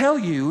they would tell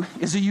you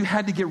is that you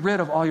had to get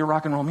rid of all your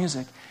rock and roll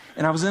music.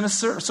 And I was in a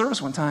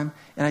service one time,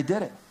 and I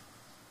did it.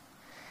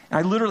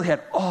 I literally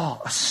had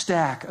a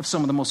stack of some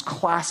of the most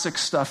classic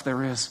stuff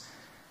there is,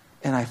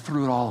 and I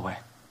threw it all away.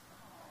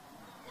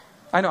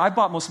 I know, I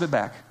bought most of it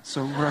back,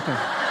 so we're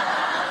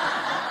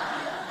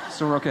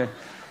okay.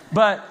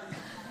 But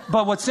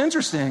what's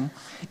interesting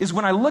is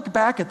when I look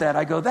back at that,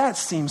 I go, that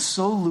seems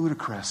so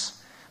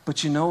ludicrous.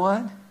 But you know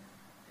what?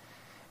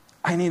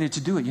 I needed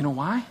to do it. You know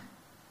why?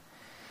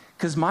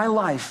 Because my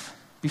life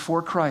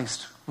before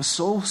Christ was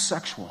so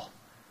sexual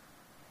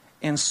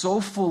and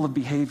so full of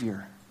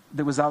behavior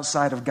that was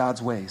outside of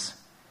God's ways.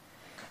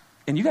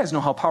 And you guys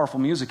know how powerful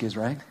music is,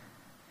 right?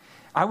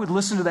 I would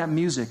listen to that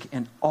music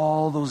and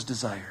all those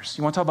desires.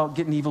 You want to talk about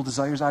getting evil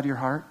desires out of your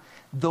heart?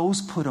 Those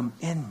put them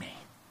in me.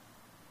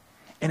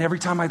 And every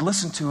time I'd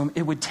listen to them,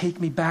 it would take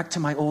me back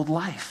to my old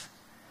life.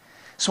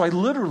 So I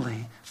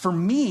literally, for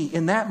me,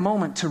 in that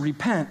moment to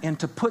repent and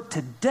to put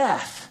to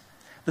death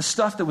the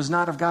stuff that was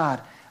not of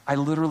God, I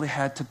literally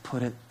had to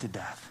put it to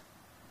death.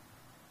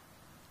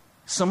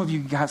 Some of you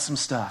got some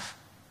stuff.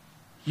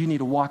 You need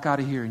to walk out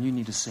of here and you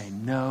need to say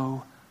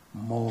no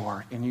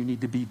more. And you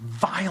need to be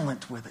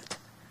violent with it.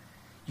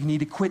 You need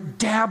to quit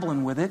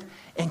dabbling with it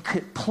and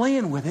quit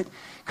playing with it,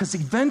 because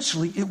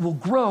eventually it will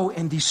grow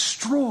and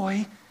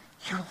destroy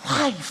your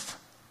life.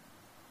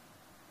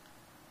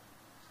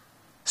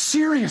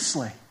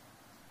 Seriously.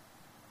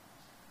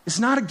 It's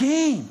not a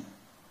game.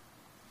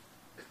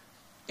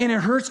 And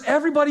it hurts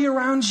everybody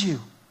around you.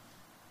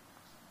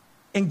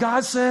 And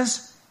God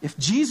says, if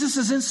Jesus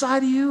is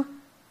inside of you,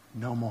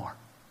 no more.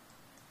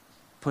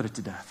 Put it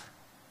to death.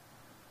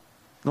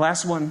 The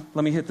last one,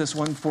 let me hit this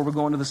one before we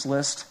go into this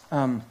list.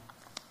 Let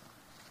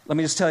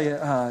me just tell you,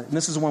 and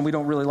this is one we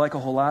don't really like a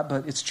whole lot,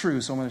 but it's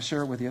true, so I'm going to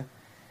share it with you.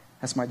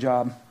 That's my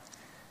job.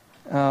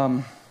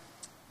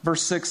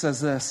 Verse 6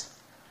 says this,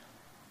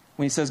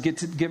 when he says,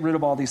 get rid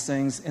of all these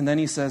things, and then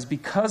he says,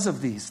 because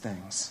of these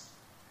things,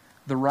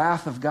 the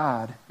wrath of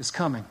God is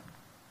coming.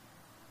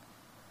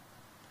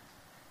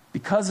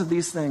 Because of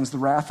these things, the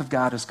wrath of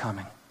God is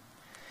coming.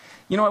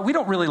 You know what? We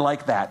don't really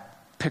like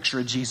that picture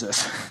of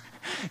Jesus.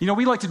 You know,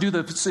 we like to do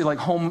the, say, like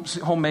home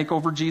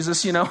makeover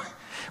Jesus, you know.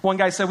 One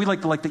guy said we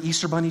like the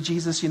Easter Bunny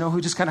Jesus, you know,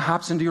 who just kind of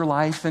hops into your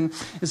life and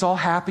is all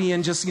happy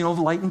and just, you know,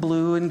 light and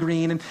blue and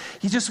green. And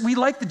we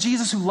like the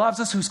Jesus who loves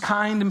us, who's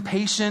kind and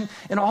patient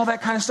and all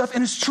that kind of stuff.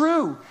 And it's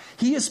true.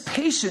 He is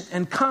patient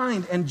and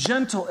kind and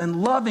gentle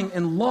and loving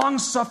and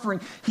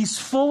long-suffering. He's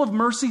full of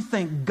mercy,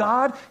 thank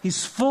God.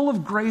 He's full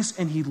of grace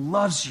and he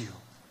loves you.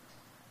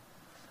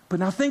 But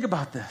now think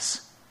about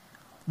this.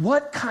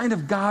 What kind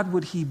of God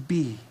would he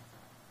be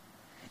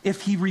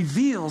if he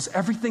reveals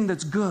everything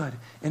that's good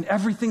and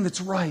everything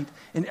that's right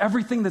and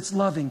everything that's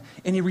loving,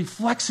 and he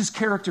reflects his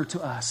character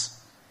to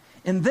us?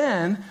 And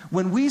then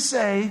when we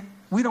say,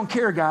 we don't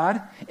care,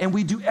 God, and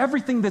we do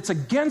everything that's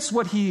against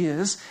what he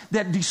is,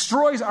 that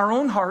destroys our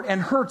own heart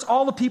and hurts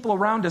all the people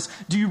around us,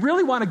 do you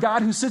really want a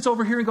God who sits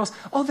over here and goes,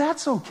 oh,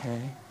 that's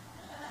okay?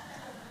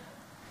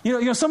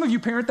 You know, some of you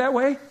parent that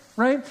way,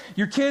 right?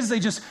 Your kids, they're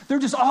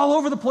just all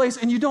over the place,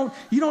 and you don't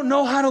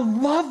know how to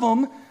love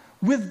them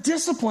with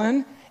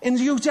discipline. And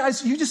you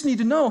just need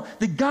to know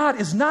that God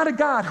is not a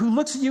God who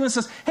looks at you and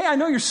says, hey, I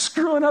know you're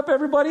screwing up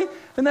everybody,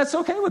 then that's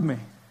okay with me.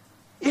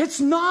 It's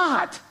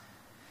not.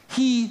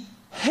 He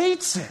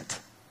hates it.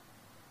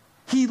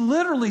 He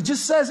literally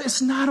just says,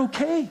 it's not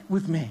okay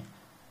with me.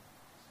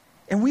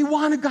 And we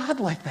want a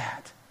God like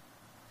that.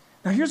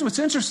 Now here's what's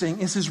interesting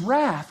is his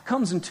wrath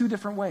comes in two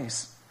different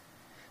ways.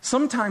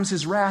 Sometimes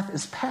his wrath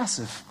is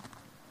passive.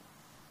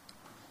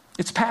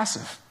 It's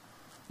passive.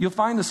 You'll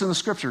find this in the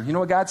scripture. You know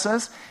what God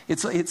says?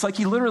 It's like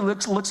he literally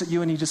looks at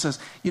you and he just says,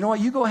 you know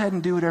what, you go ahead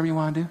and do whatever you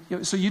want to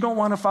do. So you don't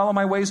want to follow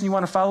my ways and you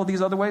want to follow these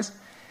other ways?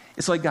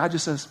 It's like God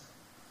just says,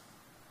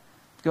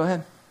 go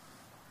ahead.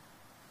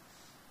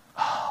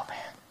 Oh,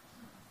 man.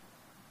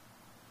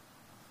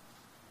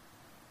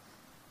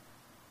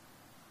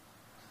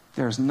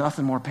 There's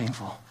nothing more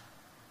painful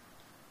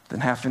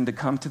than having to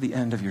come to the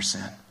end of your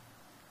sin.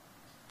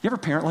 You ever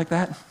parent like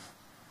that?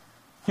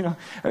 You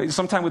know,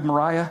 sometime with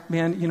Mariah,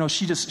 man, you know,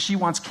 she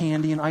wants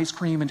candy and ice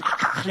cream and,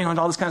 you know, and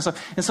all this kind of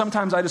stuff. And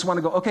sometimes I just want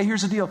to go, okay,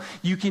 here's the deal.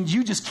 You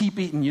just keep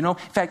eating, you know. In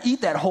fact, eat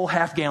that whole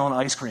half gallon of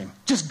ice cream.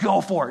 Just go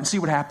for it and see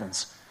what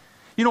happens.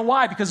 You know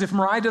why? Because if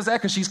Mariah does that,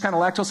 because she's kind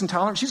of lactose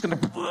intolerant, she's going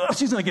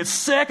to get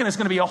sick and it's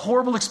going to be a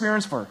horrible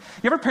experience for her.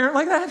 You ever parent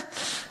like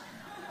that?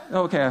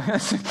 Okay.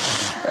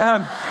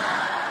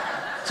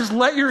 Just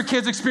let your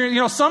kids experience.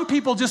 You know, some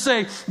people just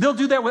say, they'll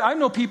do that with, I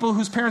know people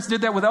whose parents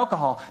did that with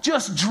alcohol.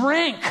 Just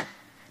drink.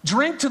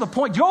 Drink to the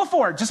point. Go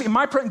for it. Just in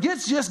my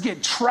presence, just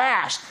get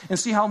trashed and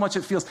see how much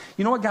it feels.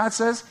 You know what God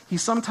says?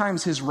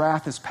 Sometimes his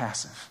wrath is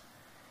passive.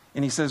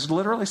 And he says,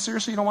 literally,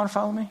 seriously, you don't want to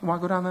follow me? You want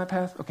to go down that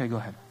path? Okay, go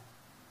ahead.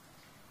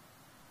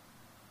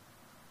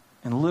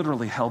 And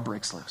literally, hell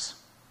breaks loose.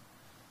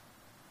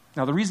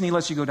 Now, the reason he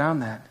lets you go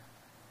down that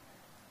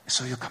is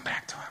so you'll come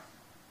back to him.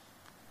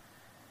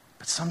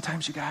 But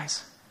sometimes, you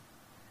guys,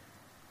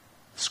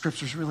 the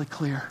scripture's really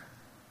clear,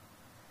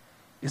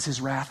 is his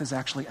wrath is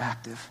actually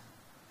active.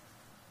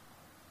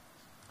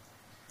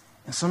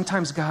 And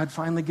sometimes God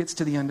finally gets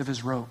to the end of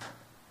his rope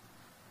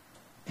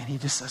and he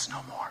just says,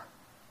 no more.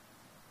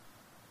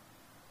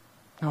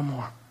 No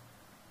more.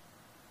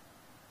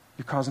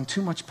 You're causing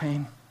too much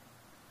pain.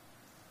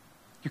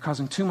 You're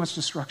causing too much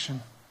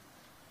destruction.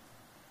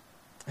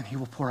 And he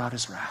will pour out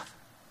his wrath.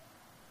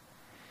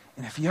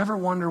 And if you ever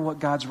wonder what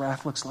God's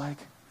wrath looks like,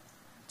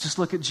 just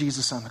look at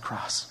Jesus on the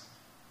cross.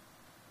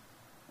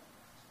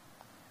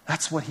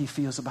 That's what he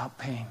feels about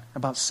pain,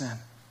 about sin.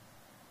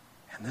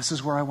 And this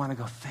is where I want to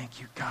go, thank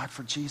you, God,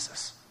 for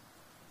Jesus.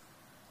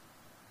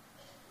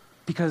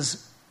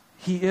 Because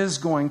he is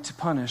going to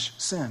punish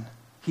sin.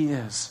 He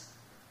is.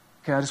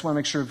 Okay, I just want to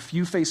make sure if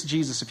you face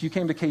Jesus, if you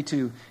came to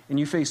K2 and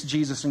you face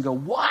Jesus and go,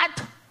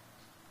 what?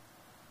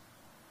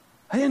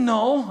 I didn't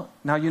know.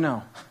 Now you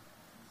know.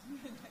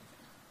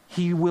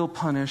 He will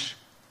punish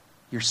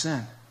your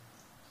sin.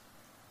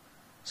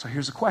 So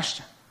here's a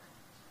question.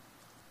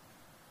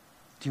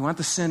 Do you want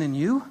the sin in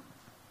you?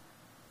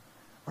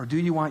 Or do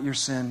you want your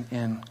sin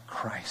in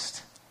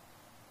Christ?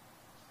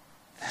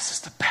 This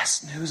is the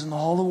best news in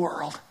all the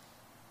world.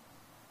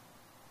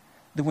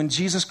 That when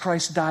Jesus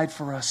Christ died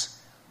for us,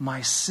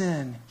 my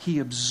sin, he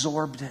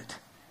absorbed it.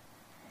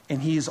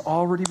 And he has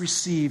already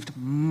received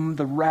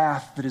the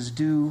wrath that is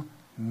due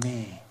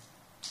me.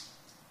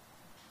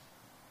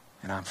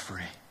 And I'm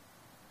free.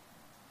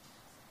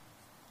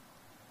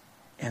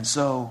 And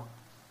so,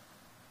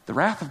 The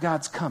wrath of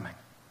God's coming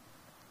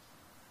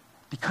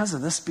because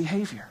of this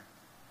behavior.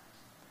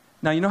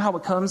 Now, you know how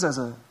it comes as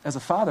a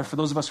father, for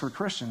those of us who are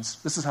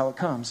Christians, this is how it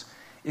comes.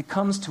 It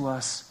comes to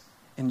us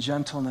in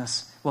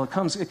gentleness. Well,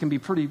 it can be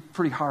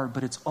pretty hard,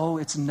 but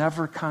it's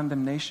never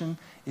condemnation.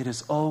 It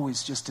is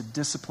always just to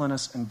discipline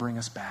us and bring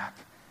us back.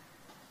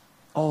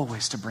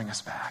 Always to bring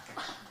us back.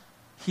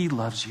 He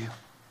loves you.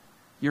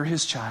 You're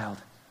his child.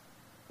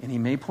 And he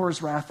may pour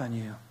his wrath on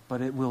you,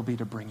 but it will be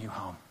to bring you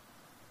home.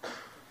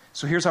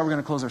 So here's how we're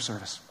going to close our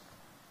service.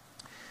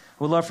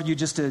 We'd love for you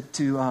just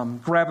to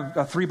grab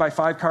a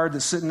 3x5 card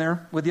that's sitting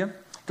there with you.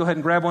 Go ahead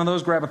and grab one of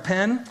those. Grab a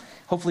pen.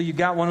 Hopefully you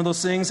got one of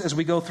those things as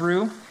we go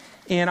through.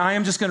 And I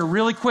am just going to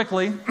really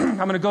quickly, I'm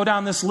going to go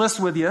down this list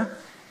with you.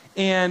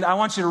 And I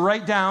want you to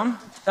write down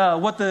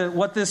what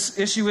this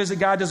issue is that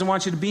God doesn't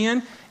want you to be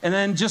in. And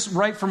then just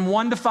write from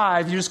 1 to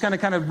 5. You're just going to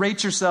kind of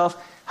rate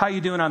yourself. How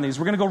you doing on these?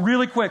 We're going to go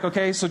really quick,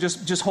 okay? So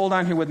just hold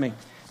on here with me.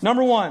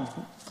 Number 1,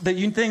 the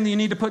thing that you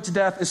need to put to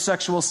death is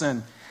sexual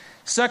sin.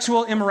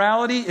 Sexual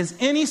immorality is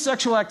any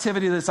sexual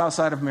activity that's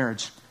outside of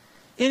marriage.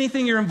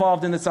 Anything you're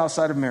involved in that's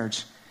outside of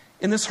marriage.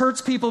 And this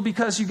hurts people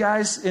because, you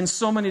guys, in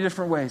so many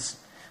different ways.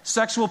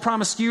 Sexual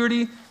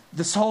promiscuity,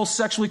 this whole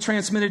sexually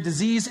transmitted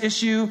disease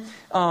issue,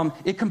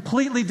 it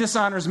completely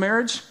dishonors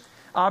marriage.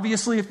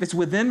 Obviously, if it's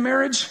within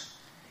marriage,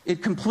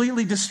 it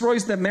completely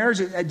destroys the marriage.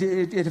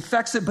 It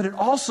affects it, but it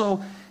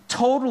also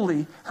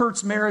totally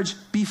hurts marriage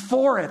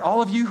before it.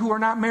 All of you who are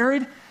not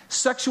married,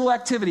 sexual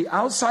activity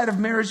outside of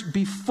marriage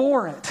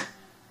before it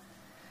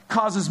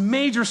causes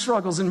major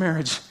struggles in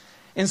marriage.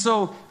 And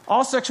so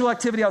all sexual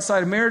activity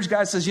outside of marriage,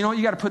 God says, you know what,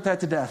 you got to put that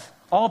to death.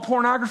 All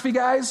pornography,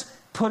 guys,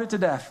 put it to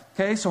death.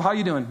 Okay, so how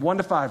you doing? 1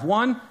 to 5.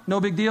 1, no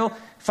big deal.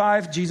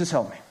 5, Jesus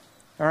help me.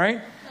 All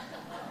right,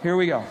 here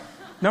we go.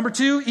 Number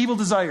 2, evil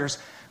desires.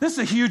 This is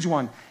a huge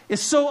one.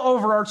 It's so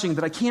overarching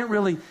that I can't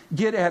really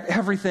get at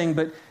everything,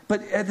 but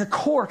at the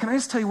core, can I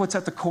just tell you what's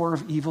at the core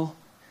of evil?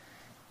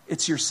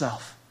 It's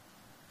yourself.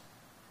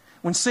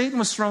 When Satan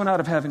was thrown out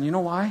of heaven, you know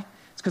why?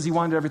 It's because he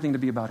wanted everything to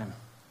be about him.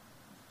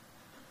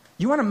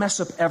 You want to mess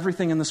up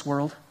everything in this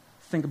world?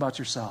 Think about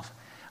yourself.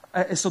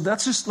 So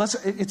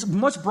it's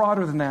much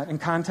broader than that in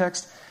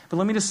context. But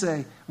let me just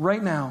say,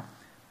 right now,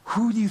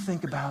 who do you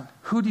think about?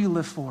 Who do you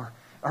live for?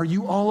 Are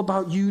you all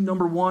about you,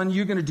 number 1?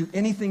 You're going to do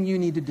anything you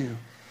need to do.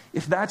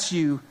 If that's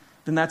you,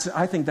 then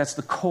I think that's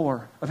the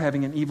core of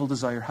having an evil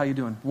desire. How you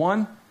doing?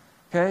 1,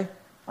 okay?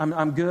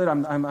 I'm good.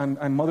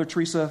 I'm Mother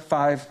Teresa.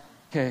 5,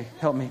 okay,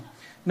 help me.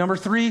 Number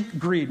 3,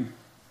 greed.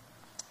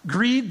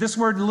 Greed, this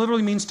word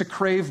literally means to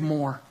crave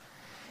more.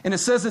 And it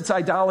says it's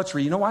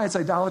idolatry. You know why it's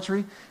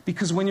idolatry?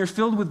 Because when you're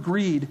filled with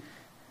greed,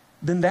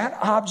 then that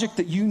object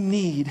that you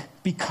need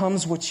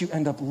becomes what you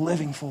end up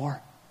living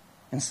for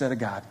instead of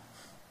God.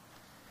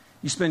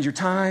 You spend your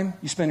time,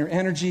 you spend your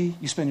energy,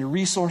 you spend your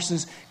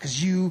resources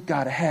because you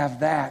got to have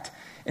that.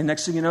 And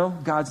next thing you know,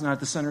 God's not at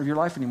the center of your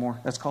life anymore.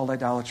 That's called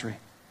idolatry.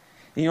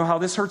 And you know how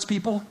this hurts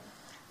people?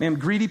 Man,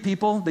 greedy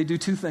people, they do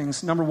 2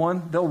 things. Number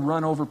 1, they'll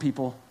run over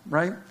people,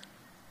 right?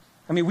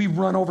 I mean, we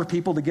run over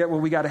people to get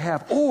what we got to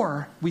have,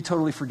 or we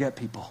totally forget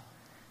people.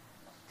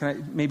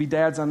 Maybe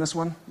dads on this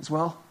one as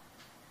well?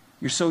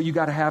 You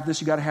got to have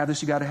this, you got to have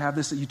this, you got to have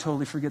this, that you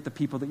totally forget the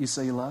people that you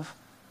say you love.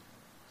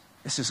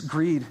 It's just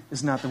greed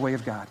is not the way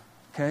of God,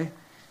 okay?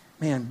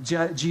 Man,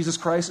 Jesus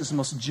Christ is the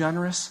most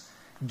generous,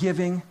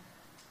 giving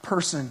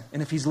person,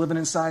 and if he's living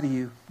inside of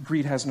you,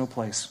 greed has no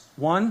place.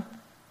 1,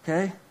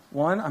 okay?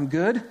 1, I'm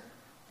good.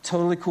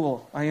 Totally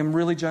cool. I am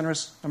really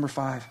generous. Number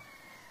 5,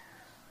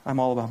 I'm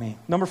all about me.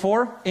 Number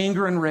 4,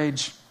 anger and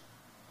rage.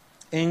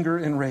 Anger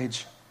and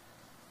rage.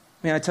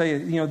 Man, I tell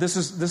you, this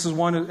is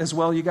one as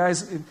well, you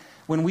guys.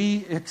 When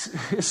we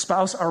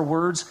espouse our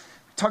words,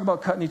 talk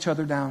about cutting each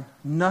other down.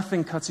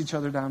 Nothing cuts each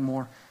other down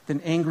more than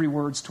angry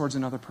words towards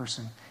another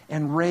person.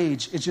 And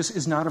rage, it just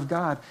is not of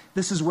God.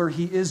 This is where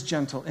he is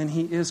gentle, and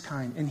he is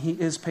kind, and he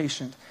is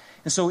patient.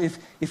 And so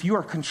if you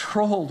are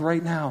controlled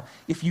right now,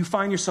 if you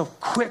find yourself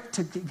quick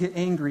to get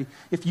angry,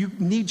 if you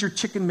need your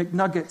chicken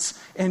McNuggets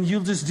and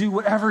you'll just do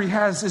whatever he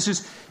has, it's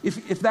just,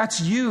 if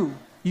that's you,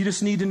 you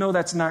just need to know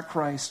that's not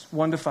Christ.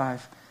 1 to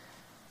 5.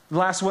 The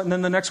last one, and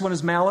then the next one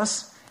is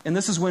malice. And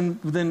this is when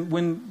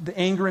the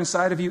anger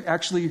inside of you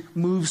actually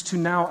moves to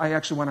now I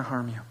actually want to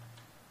harm you.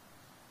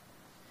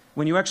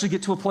 When you actually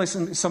get to a place,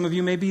 and some of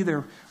you may be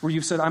there, where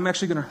you've said, I'm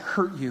actually going to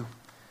hurt you.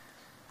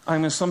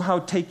 I'm going to somehow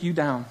take you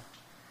down.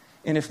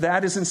 And if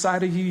that is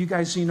inside of you, you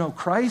guys,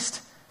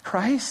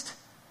 Christ,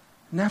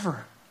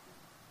 never.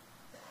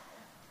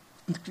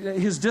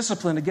 His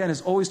discipline, again,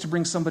 is always to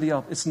bring somebody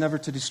up. It's never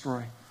to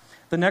destroy.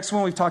 The next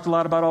one we've talked a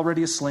lot about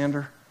already is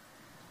slander.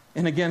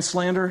 And again,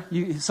 slander,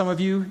 some of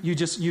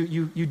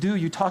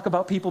you talk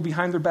about people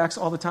behind their backs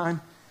all the time.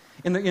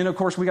 And of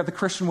course, we got the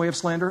Christian way of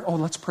slander. Oh,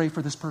 let's pray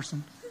for this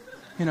person.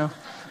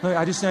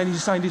 I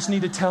just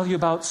need to tell you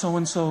about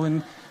so-and-so,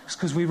 and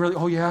because we really,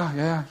 oh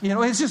yeah.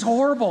 It's just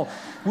horrible.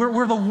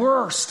 We're the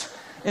worst.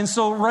 And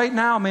so right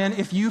now, man,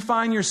 if you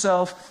find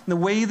yourself, the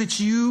way that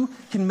you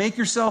can make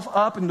yourself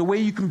up and the way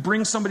you can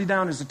bring somebody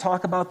down is to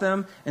talk about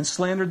them and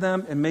slander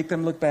them and make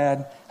them look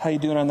bad, how you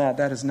doing on that?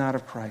 That is not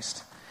of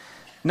Christ.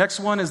 Next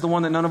one is the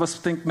one that none of us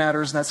think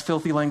matters, and that's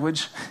filthy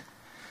language.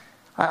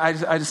 I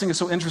just think it's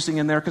so interesting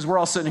in there because we're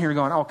all sitting here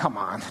going, oh, come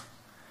on.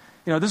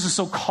 You know, this is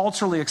so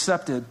culturally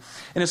accepted.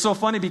 And it's so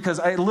funny because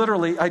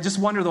I just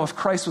wonder, though, if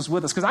Christ was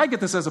with us. Because I get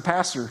this as a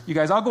pastor. You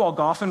guys, I'll go all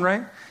golfing,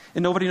 right?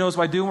 And nobody knows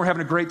what I do. And we're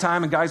having a great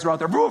time. And guys are out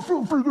there,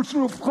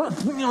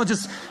 you know,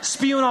 just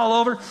spewing all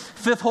over.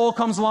 Fifth hole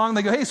comes along.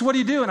 They go, hey, so what do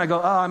you do? And I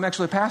go, oh, I'm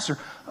actually a pastor.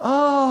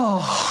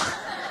 Oh.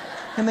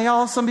 And they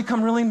all of a sudden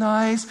become really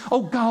nice.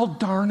 Oh, God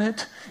darn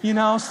it. You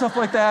know, stuff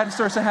like that. It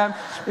starts to happen.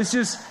 It's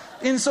just...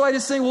 And so I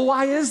just think, well,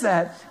 why is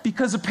that?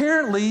 Because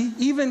apparently,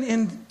 even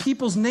in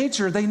people's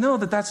nature, they know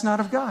that that's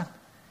not of God.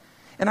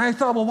 And I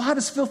thought, well, why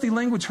does filthy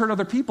language hurt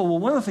other people? Well,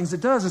 one of the things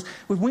it does is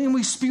when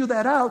we spew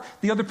that out,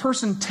 the other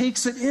person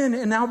takes it in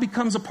and now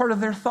becomes a part of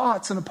their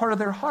thoughts and a part of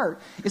their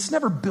heart. It's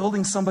never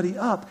building somebody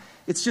up.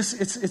 It's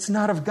just, it's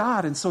not of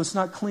God. And so it's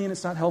not clean.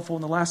 It's not helpful.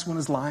 And the last one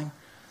is lying.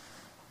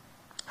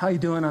 How you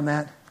doing on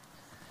that?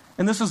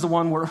 And this is the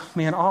one where,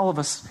 man, all of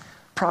us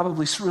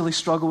probably really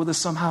struggle with this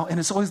somehow. And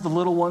it's always the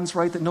little ones,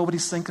 right, that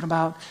nobody's thinking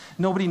about.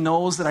 Nobody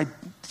knows that I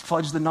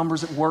fudge the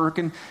numbers at work,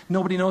 and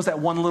nobody knows that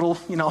one little,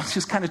 you know,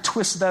 just kind of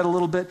twist that a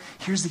little bit.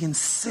 Here's the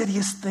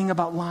insidious thing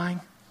about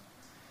lying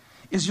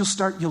is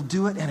you'll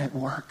do it and it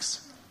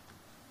works.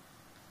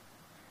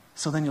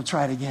 So then you'll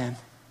try it again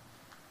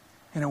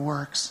and it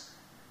works.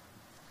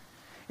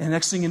 And the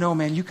next thing you know,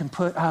 man, you can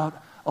put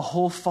out a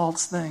whole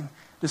false thing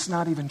that's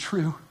not even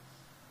true.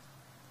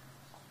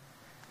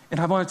 And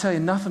I want to tell you,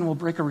 nothing will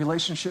break a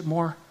relationship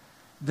more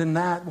than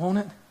that, won't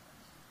it?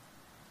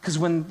 Because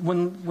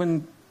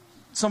when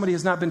somebody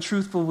has not been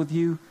truthful with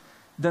you,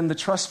 then the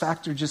trust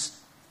factor just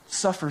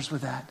suffers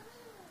with that.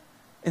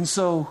 And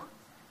so,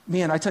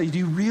 man, I tell you, do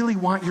you really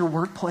want your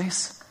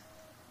workplace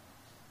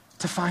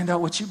to find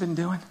out what you've been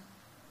doing?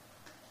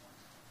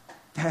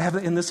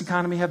 In this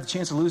economy, have the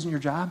chance of losing your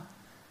job?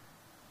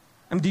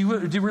 I mean, do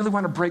you really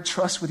want to break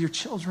trust with your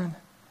children?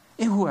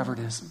 And whoever it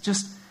is.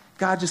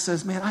 God just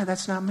says, man,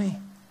 that's not me.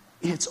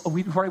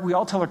 We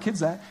all tell our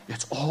kids that.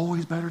 It's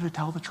always better to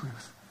tell the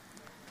truth.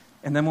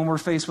 And then when we're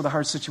faced with a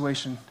hard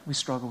situation, we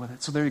struggle with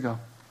it. So there you go.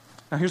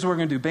 Now here's what we're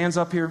going to do. Band's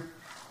up here.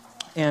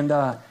 And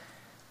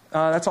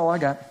that's all I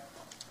got.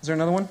 Is there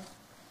another one?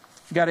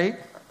 You got 8?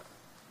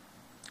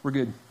 We're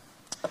good.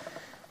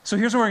 So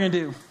here's what we're going to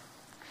do.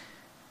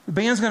 The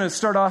band's going to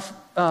start off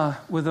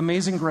with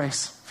Amazing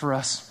Grace for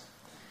us.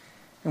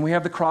 And we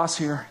have the cross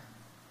here.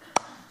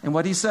 And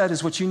what he said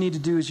is what you need to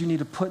do is you need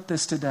to put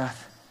this to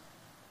death.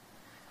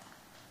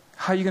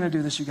 How are you going to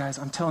do this, you guys?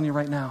 I'm telling you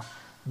right now.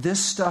 This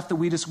stuff that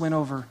we just went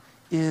over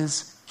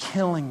is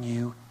killing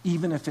you,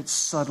 even if it's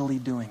subtly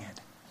doing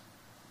it.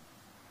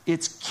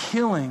 It's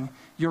killing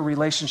your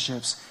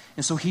relationships.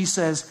 And so he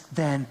says,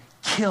 then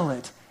kill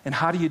it. And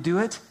how do you do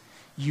it?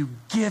 You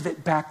give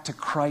it back to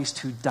Christ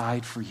who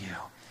died for you.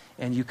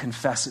 And you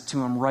confess it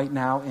to him right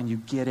now, and you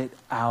get it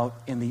out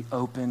in the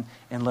open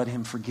and let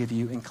him forgive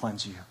you and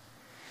cleanse you.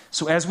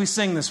 So as we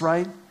sing this,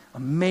 right?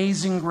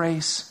 Amazing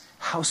grace,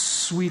 how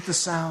sweet the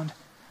sound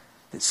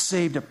that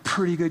saved a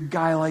pretty good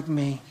guy like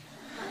me.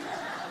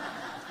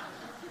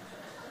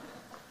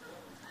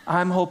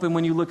 I'm hoping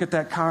when you look at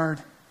that card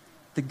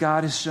that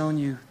God has shown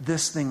you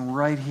this thing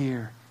right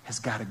here has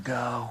got to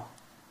go.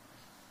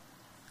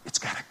 It's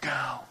got to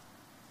go.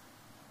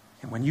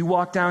 And when you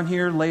walk down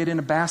here, lay it in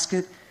a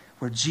basket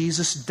where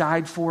Jesus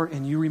died for it,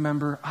 and you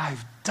remember,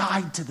 I've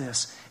died to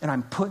this, and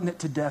I'm putting it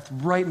to death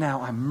right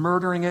now. I'm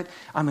murdering it.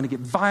 I'm going to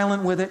get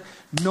violent with it.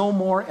 No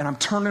more. And I'm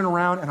turning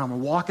around, and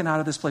I'm walking out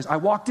of this place. I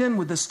walked in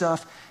with this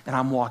stuff, and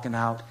I'm walking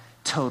out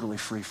totally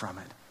free from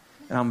it.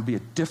 And I'm going to be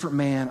a different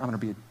man. I'm going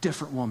to be a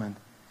different woman.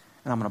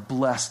 And I'm going to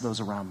bless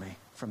those around me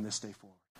from this day forward.